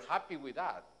whether we are happy with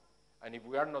that. And if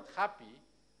we are not happy,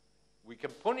 we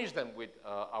can punish them with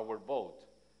our vote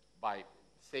by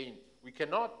saying we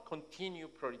cannot continue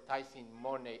prioritizing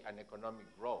money and economic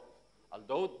growth.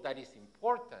 Although that is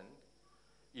important,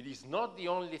 it is not the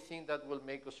only thing that will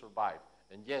make us survive.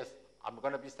 And yes, I'm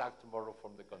going to be sacked tomorrow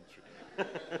from the country. You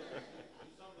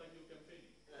sound like you're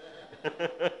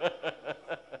campaigning.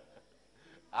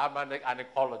 I'm an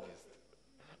ecologist.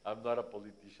 I'm not a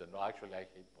politician. No, actually, I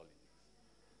hate politics.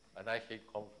 And I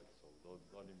hate conflict, so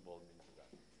don't involve me into that.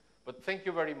 But thank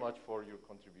you very much for your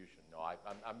contribution. No,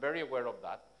 I'm very aware of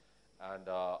that. And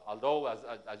although,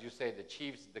 as you say, the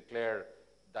chiefs declare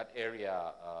that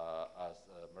area as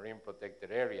a marine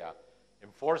protected area,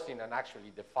 enforcing and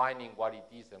actually defining what it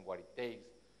is and what it takes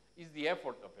is the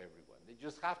effort of everyone. They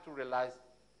just have to realize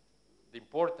the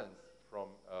importance from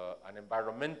an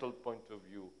environmental point of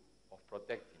view of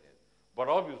protecting it. But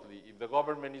obviously, if the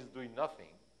government is doing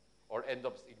nothing or ends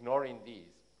up ignoring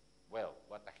these, well,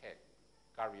 what the heck?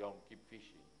 Carry on, keep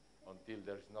fishing until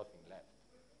there's nothing left.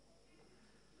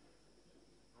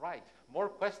 Right, more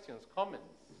questions,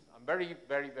 comments? I'm very,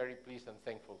 very, very pleased and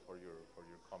thankful for your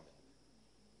comment.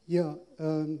 Yeah,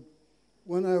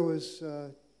 when I was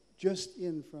just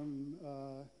in from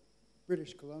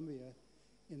British Columbia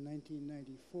in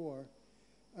 1994,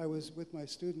 I was with my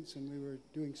students and we were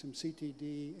doing some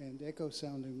CTD and echo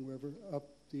sounding up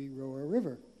the Rewa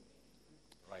River.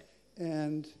 Right.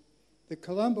 And the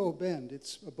Colombo Bend,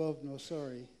 it's above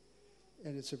Nosari,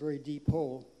 and it's a very deep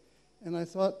hole. And I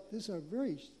thought, this is a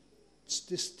very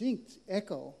distinct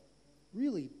echo,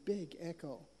 really big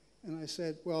echo. And I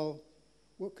said, well,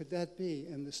 what could that be?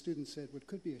 And the student said, well, it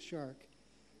could be a shark.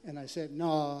 And I said,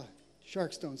 no,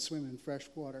 sharks don't swim in fresh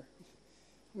water.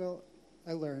 Well,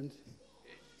 I learned.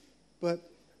 But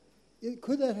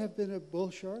could that have been a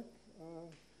bull shark?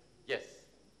 Yes,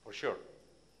 for sure.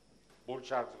 Bull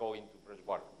sharks go into fresh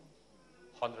water.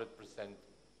 100%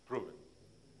 proven.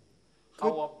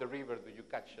 How up the river do you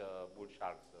catch bull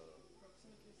sharks?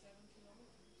 Approximately 7 kilometers.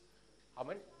 How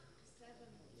many?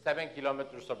 7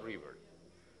 kilometers of river.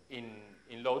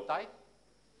 In low tide?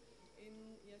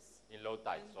 Yes. In low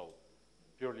tide, so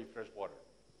purely fresh water.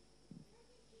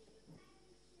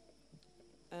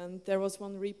 And there was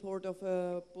one report of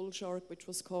a bull shark which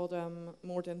was caught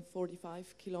more than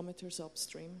 45 kilometers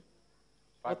upstream.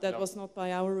 But that was not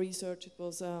by our research, it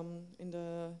was in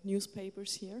the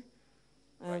newspapers here,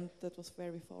 and that was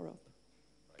very far up.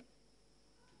 Right.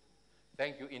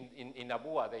 Thank you. In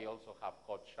Abua, they also have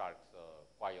caught sharks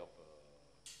quite up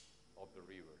the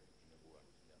river. In Abua.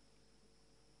 Yeah.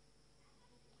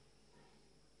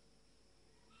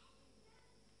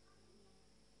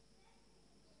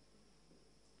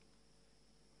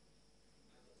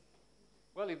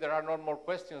 Well, if there are no more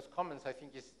questions, comments, I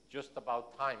think it's just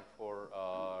about time for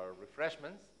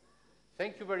refreshments.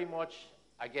 Thank you very much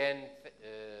again,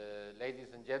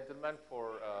 ladies and gentlemen,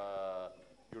 for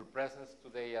your presence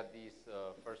today at this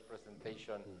first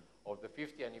presentation of the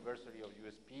 50th anniversary of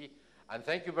USP. And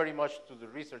thank you very much to the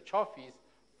research office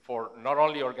for not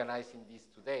only organizing this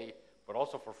today, but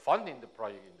also for funding the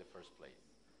project in the first place.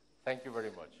 Thank you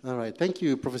very much. All right, thank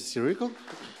you, Professor Ciro Rico.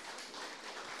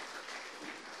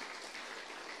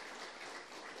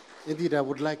 Indeed, I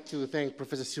would like to thank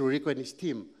Professor Ciro Rico and his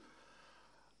team.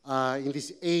 In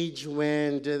this age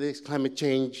when there's climate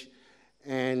change,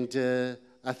 and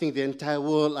I think the entire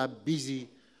world are busy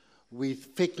with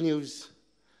fake news,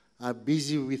 are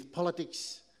busy with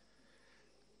politics.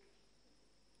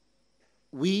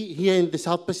 We here in the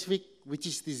South Pacific, which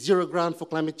is the zero ground for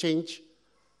climate change,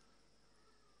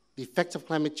 the effects of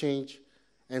climate change,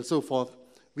 and so forth,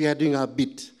 we are doing our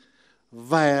bit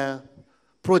via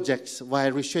projects,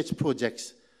 via research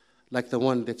projects like the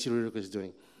one that Ciro Rico is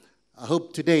doing. I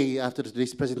hope today, after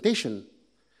today's presentation,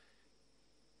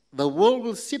 the world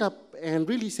will sit up and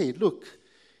really say, look,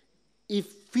 if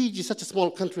Fiji, such a small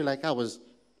country like ours,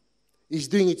 is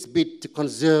doing its bit to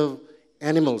conserve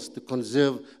animals, to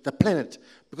conserve the planet,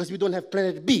 because we don't have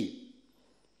planet B,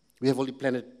 we have only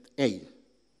planet A,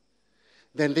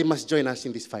 then they must join us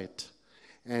in this fight.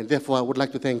 And therefore, I would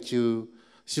like to thank you,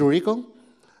 Ciro Rico.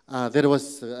 That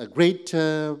was a great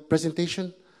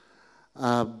presentation.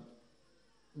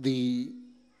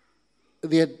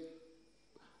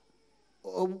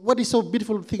 What is so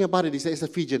beautiful thing about it is, as a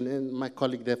Fijian and my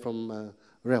colleague there from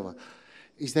Rewa,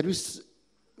 is that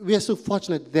we are so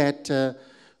fortunate that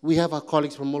we have our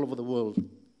colleagues from all over the world,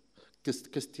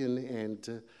 Christian,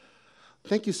 and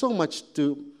thank you so much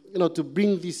to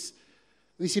bring this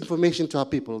information to our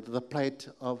people, to the plight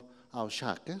of our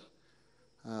shark.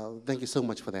 Thank you so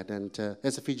much for that. And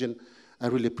as a Fijian, I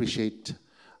really appreciate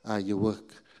your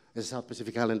work. As a South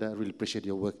Pacific Islander, I really appreciate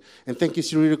your work. And thank you,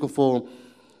 Ciro Rico, for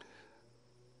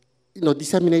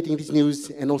disseminating this news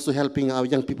and also helping our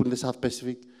young people in the South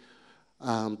Pacific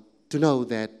to know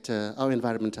that our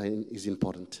environment is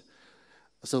important.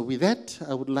 So with that,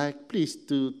 I would like you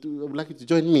to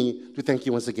join me to thank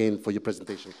you once again for your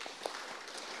presentation.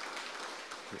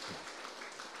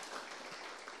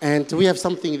 And we have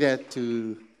something there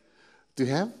to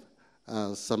have,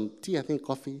 some tea, I think,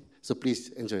 coffee. So please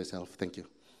enjoy yourself. Thank you.